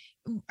 Well,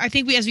 I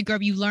think as we grow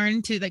up, you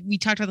learn to, like, we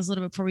talked about this a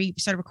little bit before we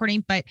started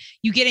recording, but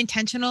you get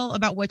intentional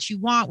about what you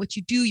want, what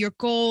you do, your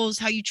goals,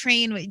 how you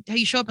train, how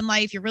you show up in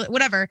life, you're really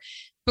whatever.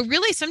 But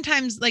really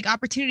sometimes like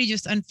opportunity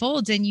just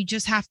unfolds and you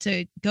just have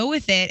to go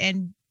with it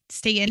and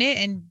stay in it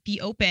and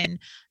be open.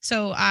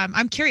 So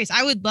I'm curious.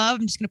 I'm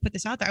just going to put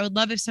this out there. I would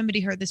love if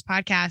somebody heard this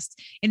podcast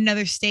in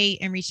another state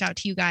and reached out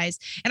to you guys.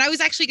 And I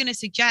was actually going to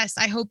suggest,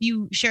 I hope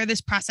you share this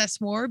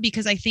process more,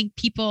 because I think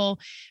people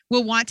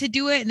will want to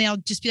do it and they'll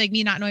just be like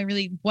me, not knowing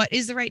really what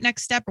is the right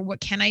next step or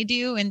what can I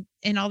do.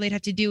 And all they'd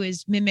have to do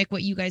is mimic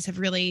what you guys have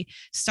really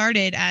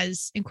started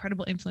as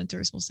incredible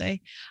influencers, we'll say.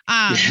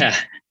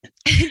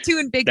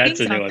 Doing big That's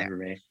things a new out one there. for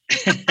me.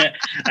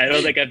 I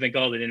don't think I've been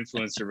called an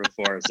influencer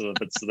before, so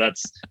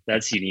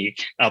that's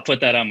unique. I'll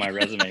put that on my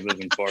resume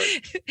moving forward.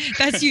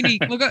 That's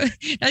unique. We'll go.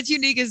 That's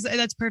unique.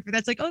 That's perfect.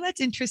 That's like, oh, that's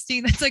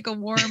interesting. That's like a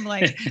warm,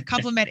 like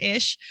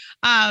compliment-ish.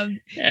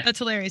 That's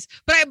hilarious.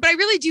 But I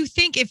really do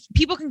think if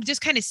people can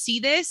just kind of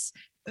see this,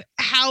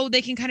 how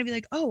they can kind of be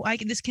like, oh,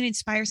 this can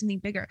inspire something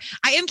bigger.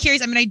 I am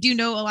curious. I mean, I do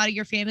know a lot of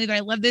your family, but I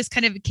love this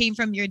kind of came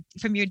from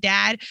your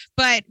dad.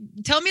 But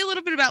tell me a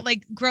little bit about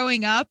like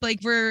growing up, like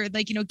we're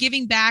like,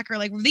 giving back, or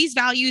like were these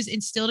values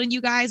instilled in you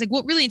guys? Like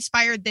what really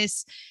inspired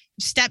this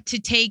step to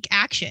take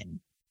action?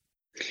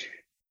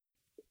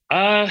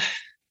 I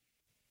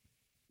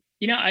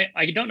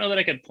don't know that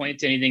I could point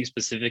to anything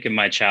specific in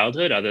my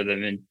childhood other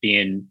than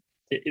being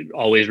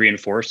always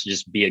reinforced to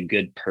just be a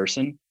good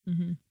person.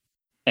 Mm-hmm.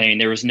 I mean,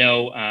 there was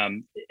no,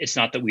 it's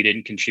not that we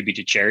didn't contribute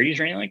to charities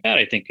or anything like that.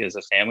 I think as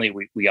a family,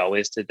 we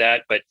always did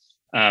that. But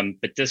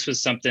this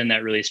was something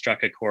that really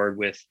struck a chord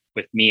with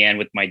me and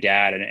with my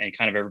dad and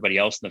kind of everybody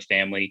else in the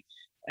family.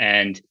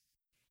 And,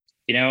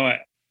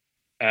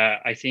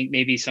 I think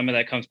maybe some of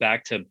that comes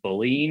back to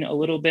bullying a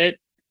little bit.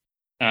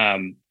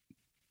 Wow.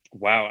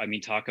 I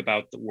mean, talk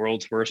about the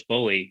world's worst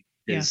bully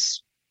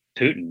is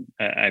Putin.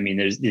 I mean,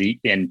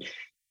 and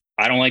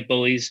I don't like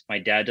bullies. My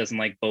dad doesn't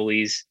like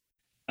bullies.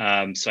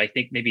 So I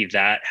think maybe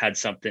that had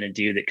something to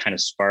do that kind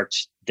of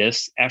sparked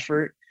this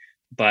effort.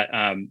 But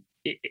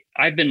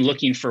I've been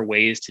looking for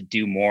ways to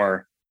do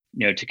more,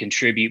 to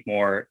contribute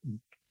more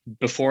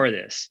before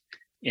this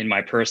in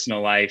my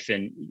personal life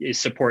and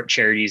support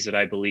charities that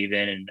I believe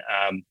in.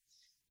 And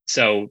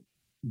so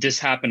this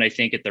happened, I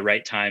think, at the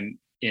right time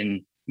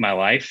in my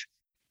life.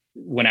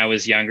 When I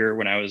was younger,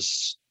 when I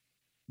was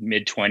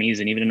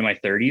mid-20s and even into my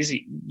 30s,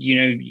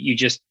 you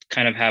just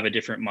kind of have a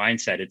different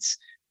mindset. It's,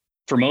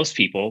 for most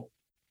people,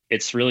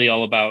 it's really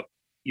all about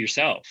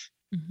yourself.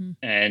 Mm-hmm.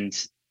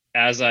 And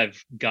as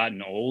I've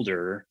gotten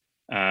older,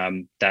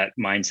 that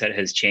mindset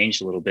has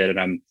changed a little bit.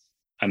 And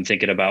I'm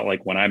thinking about,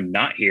 like, when I'm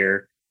not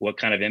here, what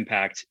kind of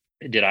impact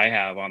did I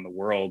have on the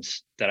world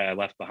that I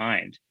left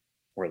behind,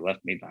 or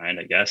left me behind,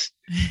 I guess.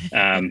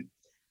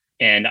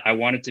 And I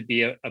want it to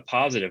be a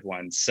positive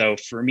one. So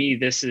for me,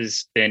 this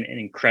has been an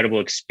incredible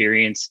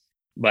experience,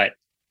 but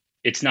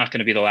it's not going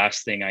to be the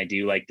last thing I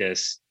do like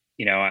this.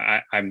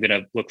 I'm going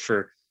to look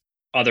for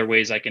other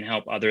ways I can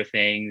help, other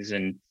things,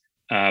 and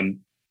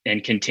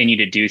continue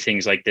to do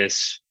things like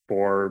this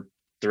for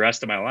the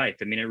rest of my life.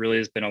 I mean, it really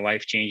has been a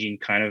life-changing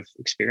kind of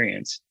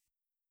experience.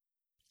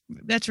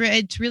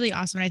 It's really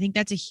awesome. And I think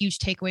that's a huge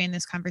takeaway in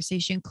this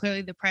conversation.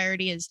 Clearly the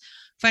priority is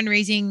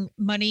fundraising,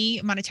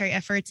 monetary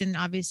efforts, and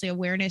obviously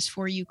awareness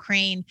for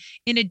Ukraine.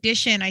 In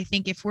addition, I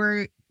think if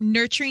we're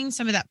nurturing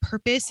some of that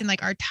purpose and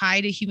like our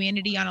tie to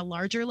humanity on a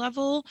larger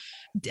level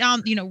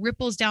down,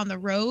 ripples down the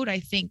road, I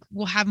think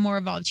we'll have more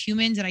evolved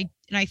humans. And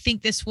I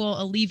think this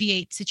will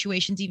alleviate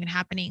situations even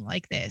happening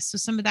like this. So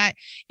some of that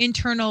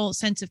internal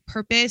sense of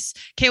purpose.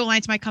 KO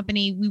Alliance, my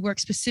company, we work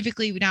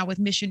specifically now with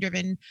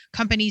mission-driven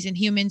companies and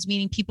humans,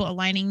 meaning people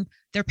aligning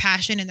their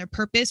passion and their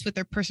purpose with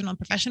their personal and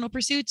professional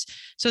pursuits.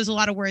 So there's a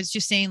lot of words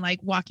just saying like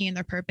walking in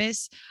their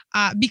purpose,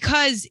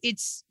 because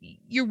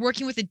you're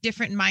working with a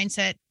different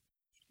mindset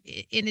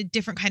in a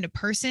different kind of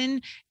person.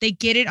 They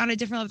get it on a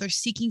different level. They're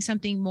seeking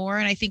something more.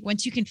 And I think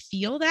once you can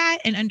feel that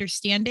and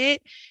understand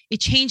it, it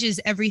changes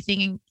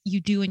everything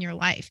you do in your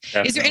life.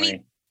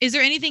 Definitely. Is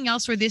there anything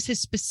else where this has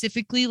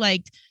specifically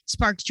like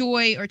sparked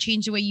joy or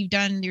changed the way you've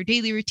done your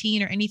daily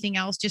routine or anything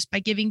else just by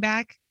giving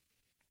back?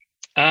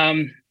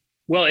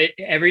 Well,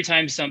 every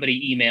time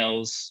somebody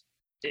emails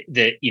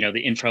the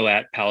info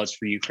at Pallets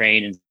for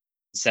Ukraine and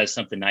says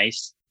something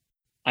nice,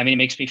 I mean, it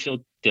makes me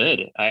feel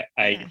good.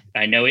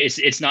 I know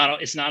it's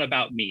not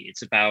about me.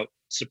 It's about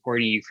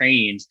supporting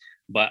Ukrainians.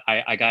 But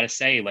I gotta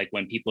say, like,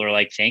 when people are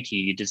like, "Thank you,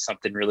 you did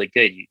something really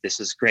good.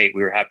 This is great.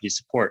 We were happy to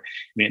support."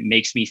 I mean, it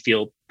makes me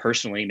feel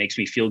personally, it makes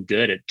me feel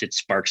good. It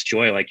sparks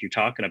joy, like you're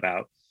talking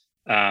about.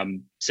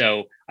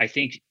 So I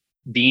think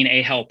being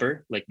a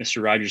helper, like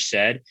Mr. Rogers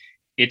said,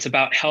 it's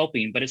about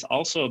helping, but it's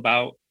also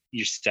about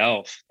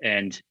yourself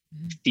and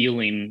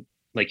feeling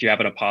like you're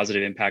having a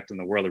positive impact on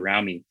the world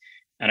around me.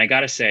 And I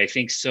got to say, I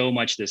think so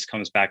much of this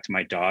comes back to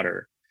my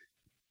daughter.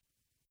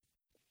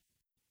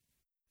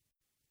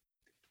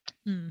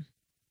 I'm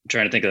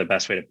trying to think of the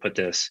best way to put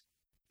this.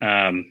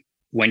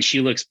 When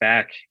she looks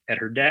back at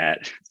her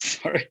dad,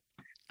 sorry.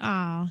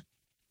 Oh.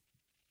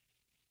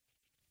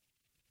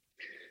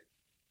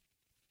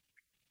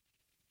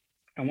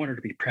 I want her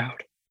to be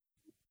proud.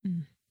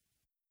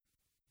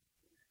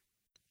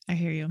 I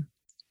hear you.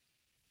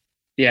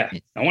 Yeah,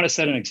 I want to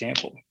set an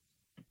example.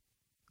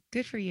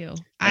 Good for you.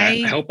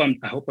 I hope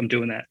I'm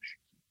doing that.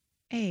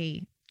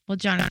 Hey, well,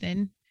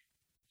 Jonathan,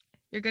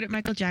 you're good at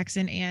Michael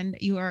Jackson and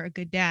you are a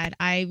good dad.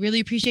 I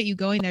really appreciate you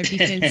going there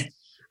because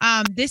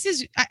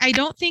I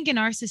don't think in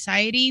our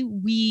society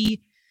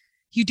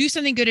you do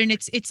something good and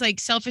it's like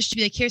selfish to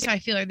be like, here's how I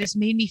feel, or this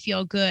made me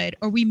feel good,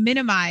 or we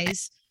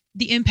minimize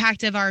the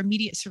impact of our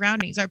immediate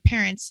surroundings. Our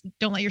parents,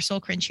 don't let your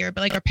soul cringe here,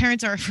 but like our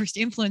parents are our first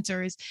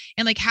influencers,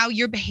 and like how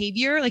your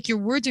behavior, like your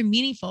words are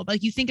meaningful. But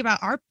like you think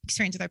about our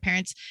experience with our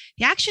parents,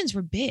 the actions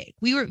were big.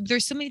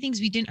 There's so many things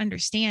we didn't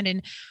understand.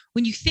 And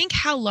when you think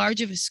how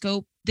large of a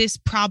scope this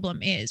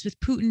problem is with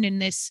Putin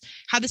and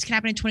how this can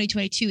happen in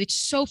 2022, it's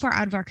so far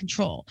out of our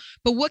control.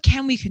 But what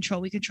can we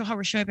control? We control how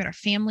we're showing up in our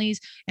families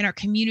and our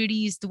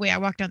communities, the way I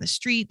walk down the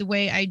street, the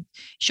way I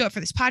show up for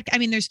this podcast. I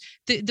mean, there's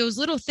those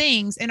little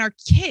things, and our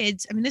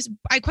kids. I mean,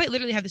 I quite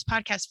literally have this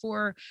podcast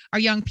for our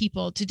young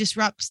people to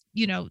disrupt,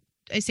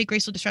 I say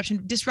graceful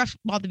disruption, disrupt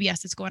all the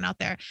BS that's going out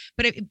there.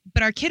 But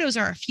our kiddos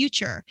are our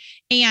future.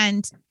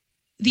 And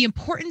the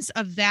importance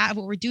of that, of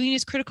what we're doing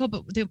is critical,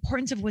 but the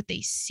importance of what they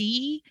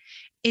see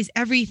is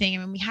everything.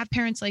 And when we have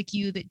parents like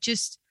you that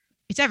it's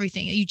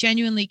everything. You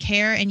genuinely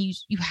care and you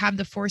have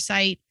the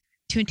foresight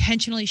to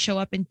intentionally show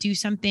up and do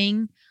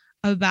something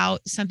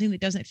about something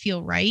that doesn't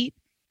feel right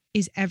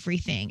is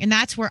everything. And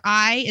that's where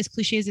I, as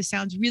cliche as it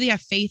sounds, really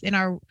have faith in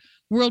our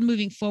world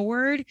moving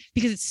forward,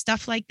 because it's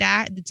stuff like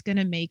that that's going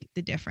to make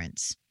the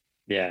difference.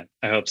 Yeah,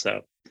 I hope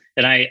so.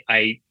 And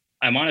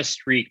I'm on a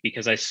streak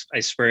because I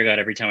swear to God,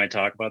 every time I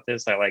talk about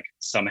this, I like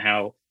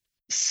somehow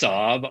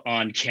sob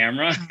on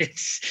camera.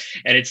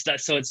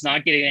 It's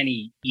not getting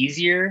any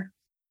easier.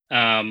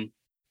 But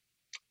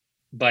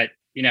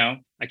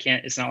I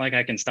can't, it's not like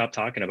I can stop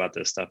talking about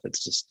this stuff.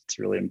 It's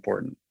really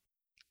important.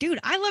 Dude,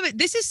 I love it.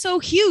 This is so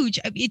huge.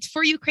 It's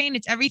for Ukraine.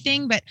 It's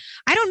everything, but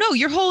I don't know,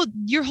 your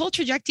whole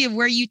trajectory of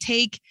where you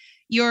take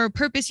your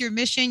purpose, your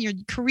mission, your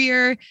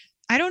career.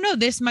 I don't know.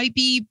 This might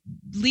be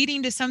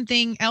leading to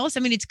something else. I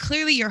mean, it's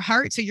clearly your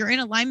heart. So you're in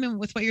alignment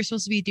with what you're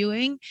supposed to be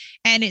doing.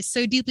 And it's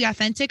so deeply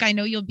authentic. I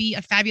know you'll be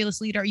a fabulous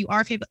leader. You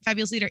are a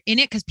fabulous leader in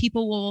it, because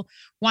people will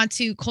want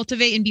to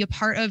cultivate and be a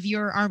part of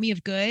your army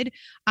of good.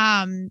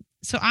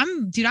 So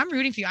I'm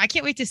rooting for you. I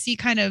can't wait to see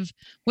kind of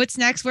what's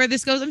next, where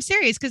this goes. I'm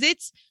serious,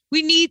 because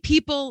we need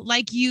people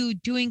like you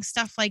doing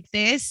stuff like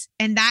this.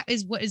 And that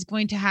is what is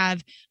going to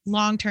have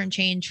long-term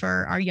change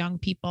for our young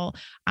people.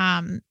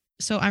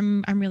 So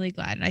I'm really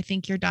glad. And I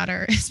think your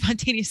daughter,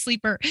 Spontaneous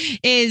Sleeper,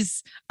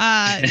 is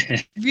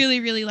really,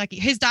 really lucky.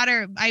 His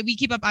daughter, we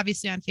keep up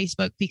obviously on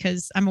Facebook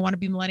because I'm a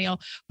wannabe millennial,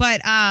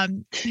 but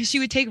she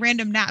would take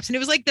random naps. And it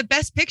was like the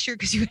best picture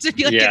because you would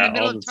be like in the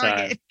middle of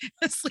Target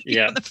sleeping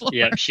on the floor.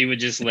 Yeah, she would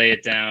just lay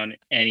it down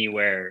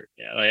anywhere,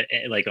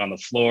 like on the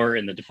floor,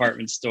 in the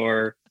department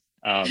store,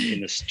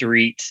 in the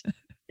street,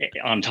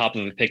 on top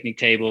of a picnic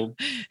table,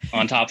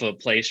 on top of a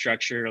play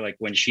structure. Like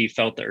when she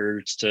felt the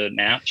urge to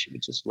nap, she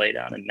would just lay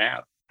down and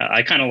nap.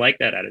 I kind of like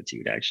that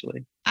attitude,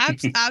 actually.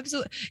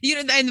 Absolutely.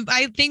 And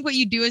I think what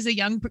you do as a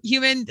young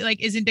human,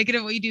 like, is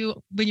indicative of what you do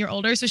when you're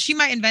older. So she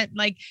might invent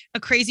like a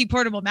crazy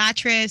portable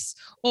mattress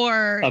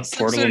or a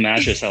portable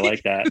mattress. I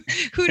like that.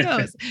 Who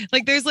knows?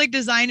 Like there's like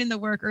design in the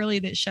work early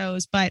that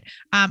shows, but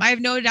I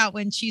have no doubt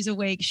when she's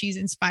awake, she's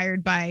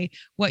inspired by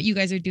what you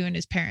guys are doing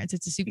as parents.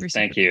 It's a super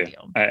Thank you.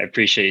 deal. I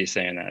appreciate you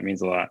saying that. It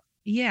means a lot.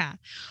 Yeah.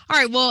 All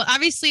right. Well,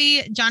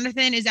 obviously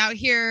Jonathan is out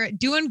here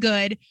doing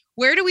good.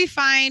 Where do we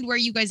find where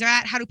you guys are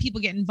at? How do people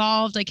get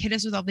involved? Like hit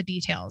us with all the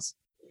details.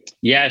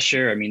 Yeah,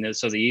 sure. I mean,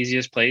 so the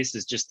easiest place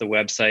is just the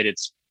website.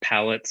 It's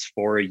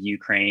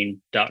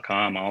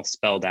palletsforukraine.com, all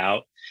spelled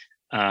out.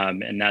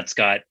 And that's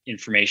got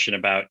information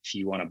about if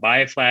you want to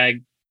buy a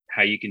flag,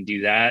 how you can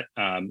do that.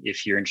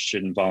 If you're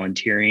interested in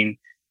volunteering,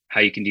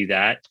 how you can do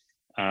that.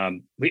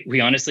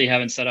 We honestly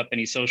haven't set up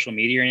any social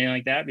media or anything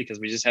like that because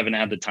we just haven't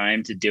had the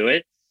time to do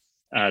it.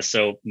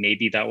 So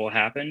maybe that will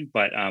happen,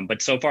 but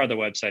so far the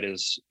website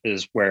is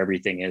where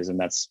everything is, and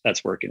that's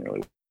working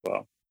really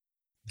well.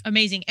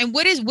 Amazing. And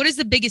what is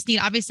the biggest need?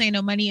 Obviously, I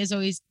know money is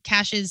always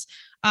cash's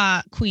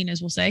queen,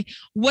 as we'll say.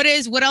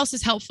 What else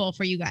is helpful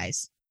for you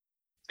guys?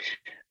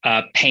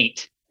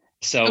 Paint.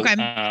 So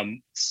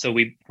okay. So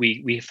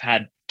we've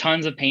had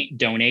tons of paint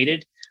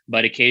donated,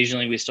 but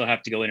occasionally we still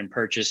have to go in and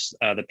purchase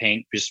the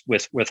paint just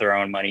with our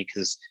own money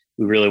because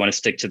we really want to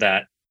stick to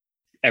that.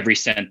 Every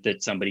cent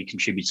that somebody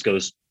contributes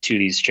goes to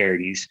these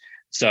charities.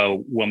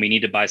 So when we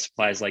need to buy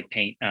supplies like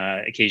paint,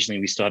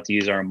 occasionally we still have to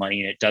use our own money,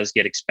 and it does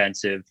get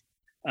expensive.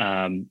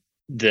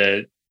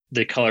 The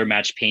color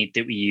match paint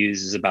that we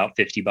use is about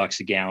 $50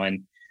 a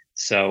gallon.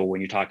 So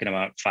when you're talking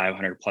about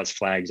 500 plus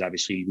flags,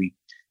 obviously we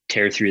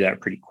tear through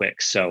that pretty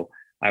quick. So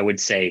I would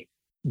say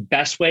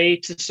best way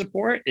to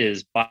support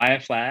is buy a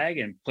flag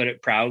and put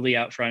it proudly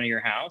out front of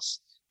your house.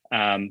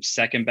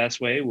 Second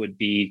best way would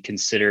be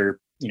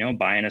consider,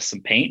 buying us some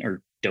paint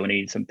or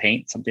donating some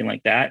paint, something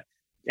like that.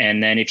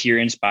 And then if you're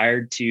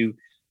inspired to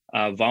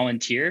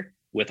volunteer,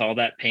 with all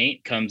that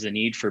paint comes a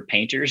need for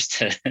painters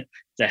to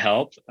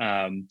help.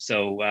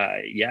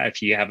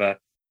 If you have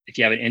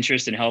an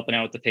interest in helping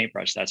out with the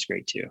paintbrush, that's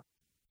great too.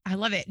 I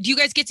love it. Do you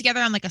guys get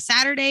together on like a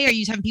Saturday? Are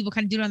you having people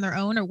kind of do it on their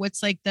own, or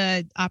what's like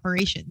the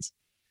operations?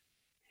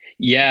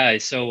 Yeah.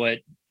 So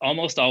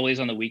almost always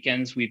on the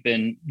weekends we've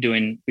been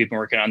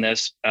working on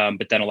this.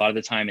 But then a lot of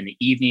the time in the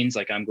evenings,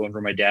 like I'm going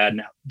for my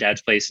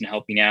dad's place and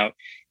helping out.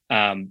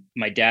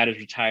 My dad is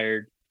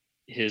retired.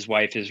 His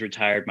wife is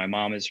retired. My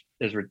mom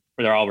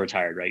they're all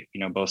retired, right?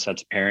 Both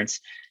sets of parents.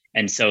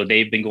 And so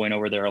they've been going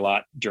over there a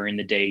lot during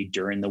the day,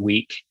 during the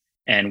week,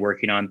 and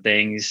working on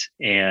things.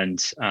 And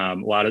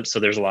so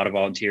there's a lot of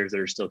volunteers that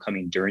are still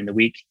coming during the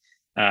week.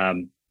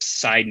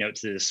 Side note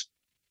to this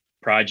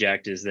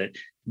project is that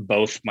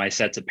both my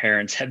sets of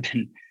parents have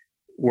been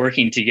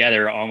working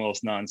together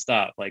almost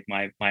nonstop. Like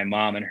my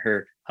mom and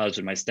her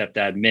husband, my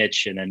stepdad,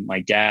 Mitch, and then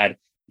my dad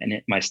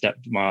and my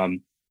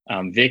stepmom,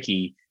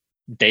 Vicky,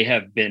 they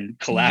have been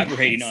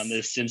collaborating on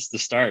this since the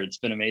start. It's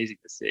been amazing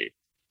to see.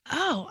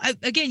 Oh,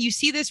 again, you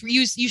see this,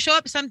 you show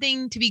up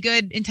something to be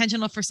good,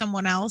 intentional for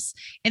someone else,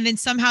 and then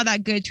somehow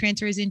that good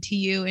transfers into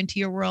you, into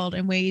your world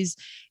in ways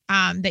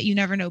that you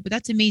never know. But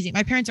that's amazing.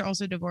 My parents are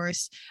also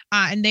divorced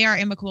and they are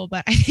amicable,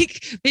 but I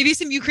think maybe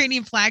some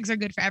Ukrainian flags are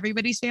good for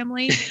everybody's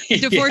family,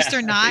 divorced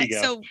or not.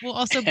 So we'll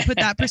also put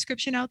that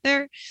prescription out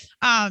there.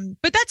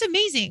 But that's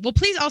amazing. Well,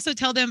 please also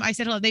tell them I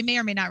said hello. They may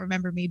or may not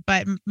remember me,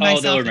 but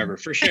they'll remember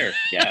for sure.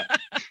 Yeah.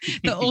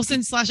 The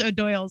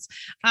Olsen/O'Doyles.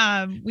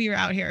 We were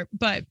out here,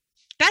 but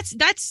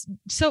that's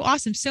so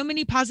awesome. So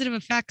many positive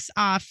effects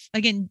off,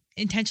 again,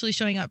 intentionally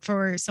showing up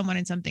for someone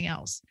and something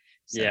else.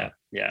 So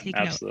yeah,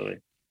 absolutely.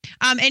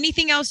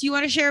 Anything else you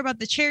want to share about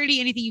the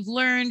charity? Anything you've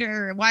learned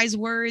or wise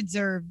words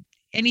or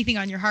anything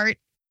on your heart?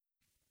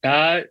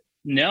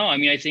 No, I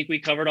mean, I think we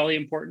covered all the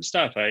important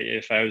stuff.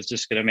 If I was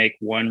just going to make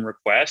one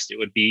request, it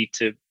would be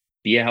to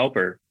be a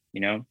helper,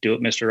 do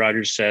what Mr.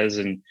 Rogers says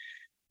and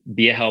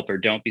be a helper.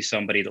 Don't be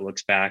somebody that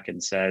looks back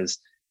and says,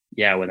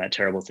 yeah, when that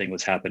terrible thing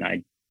was happening,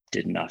 I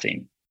did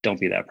nothing. Don't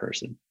be that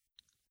person.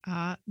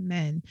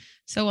 Amen.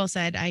 So well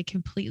said. I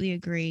completely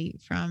agree.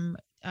 From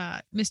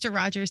Mr.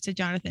 Rogers to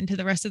Jonathan to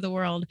the rest of the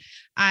world.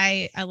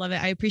 I love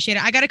it. I appreciate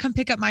it. I got to come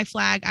pick up my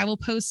flag. I will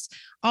post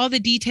all the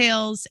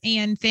details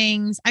and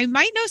things. I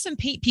might know some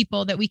paint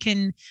people that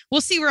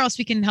we'll see where else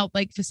we can help,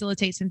 like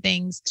facilitate some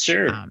things.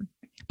 Sure.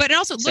 But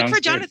also look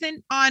for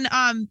Jonathan on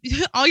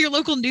all your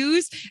local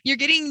news. You're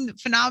getting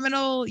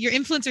phenomenal. Your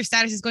influencer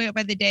status is going up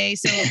by the day.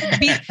 So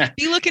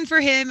be looking for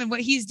him and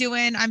what he's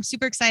doing. I'm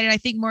super excited. I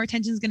think more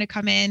attention is going to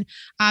come in.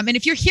 And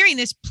if you're hearing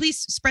this, please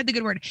spread the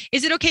good word.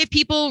 Is it okay if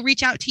people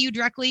reach out to you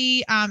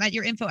directly at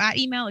your info at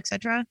email,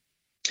 etc.?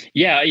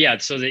 Yeah.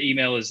 So the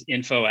email is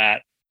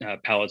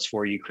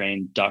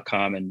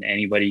info@palletsforukraine.com, and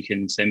anybody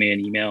can send me an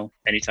email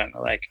anytime I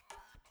like.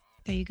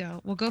 There you go.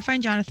 Well, go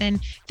find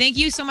Jonathan. Thank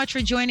you so much for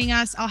joining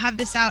us. I'll have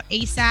this out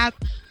ASAP,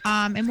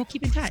 and we'll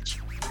keep in touch.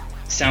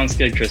 Sounds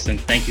good, Kristen.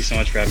 Thank you so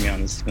much for having me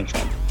on. This has been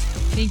fun.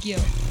 Thank you.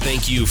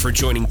 Thank you for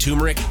joining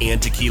Turmeric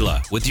and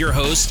Tequila with your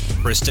host,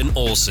 Kristen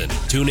Olson.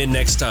 Tune in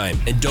next time,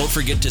 and don't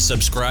forget to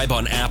subscribe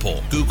on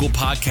Apple, Google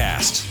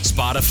Podcasts,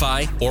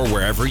 Spotify, or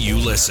wherever you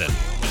listen.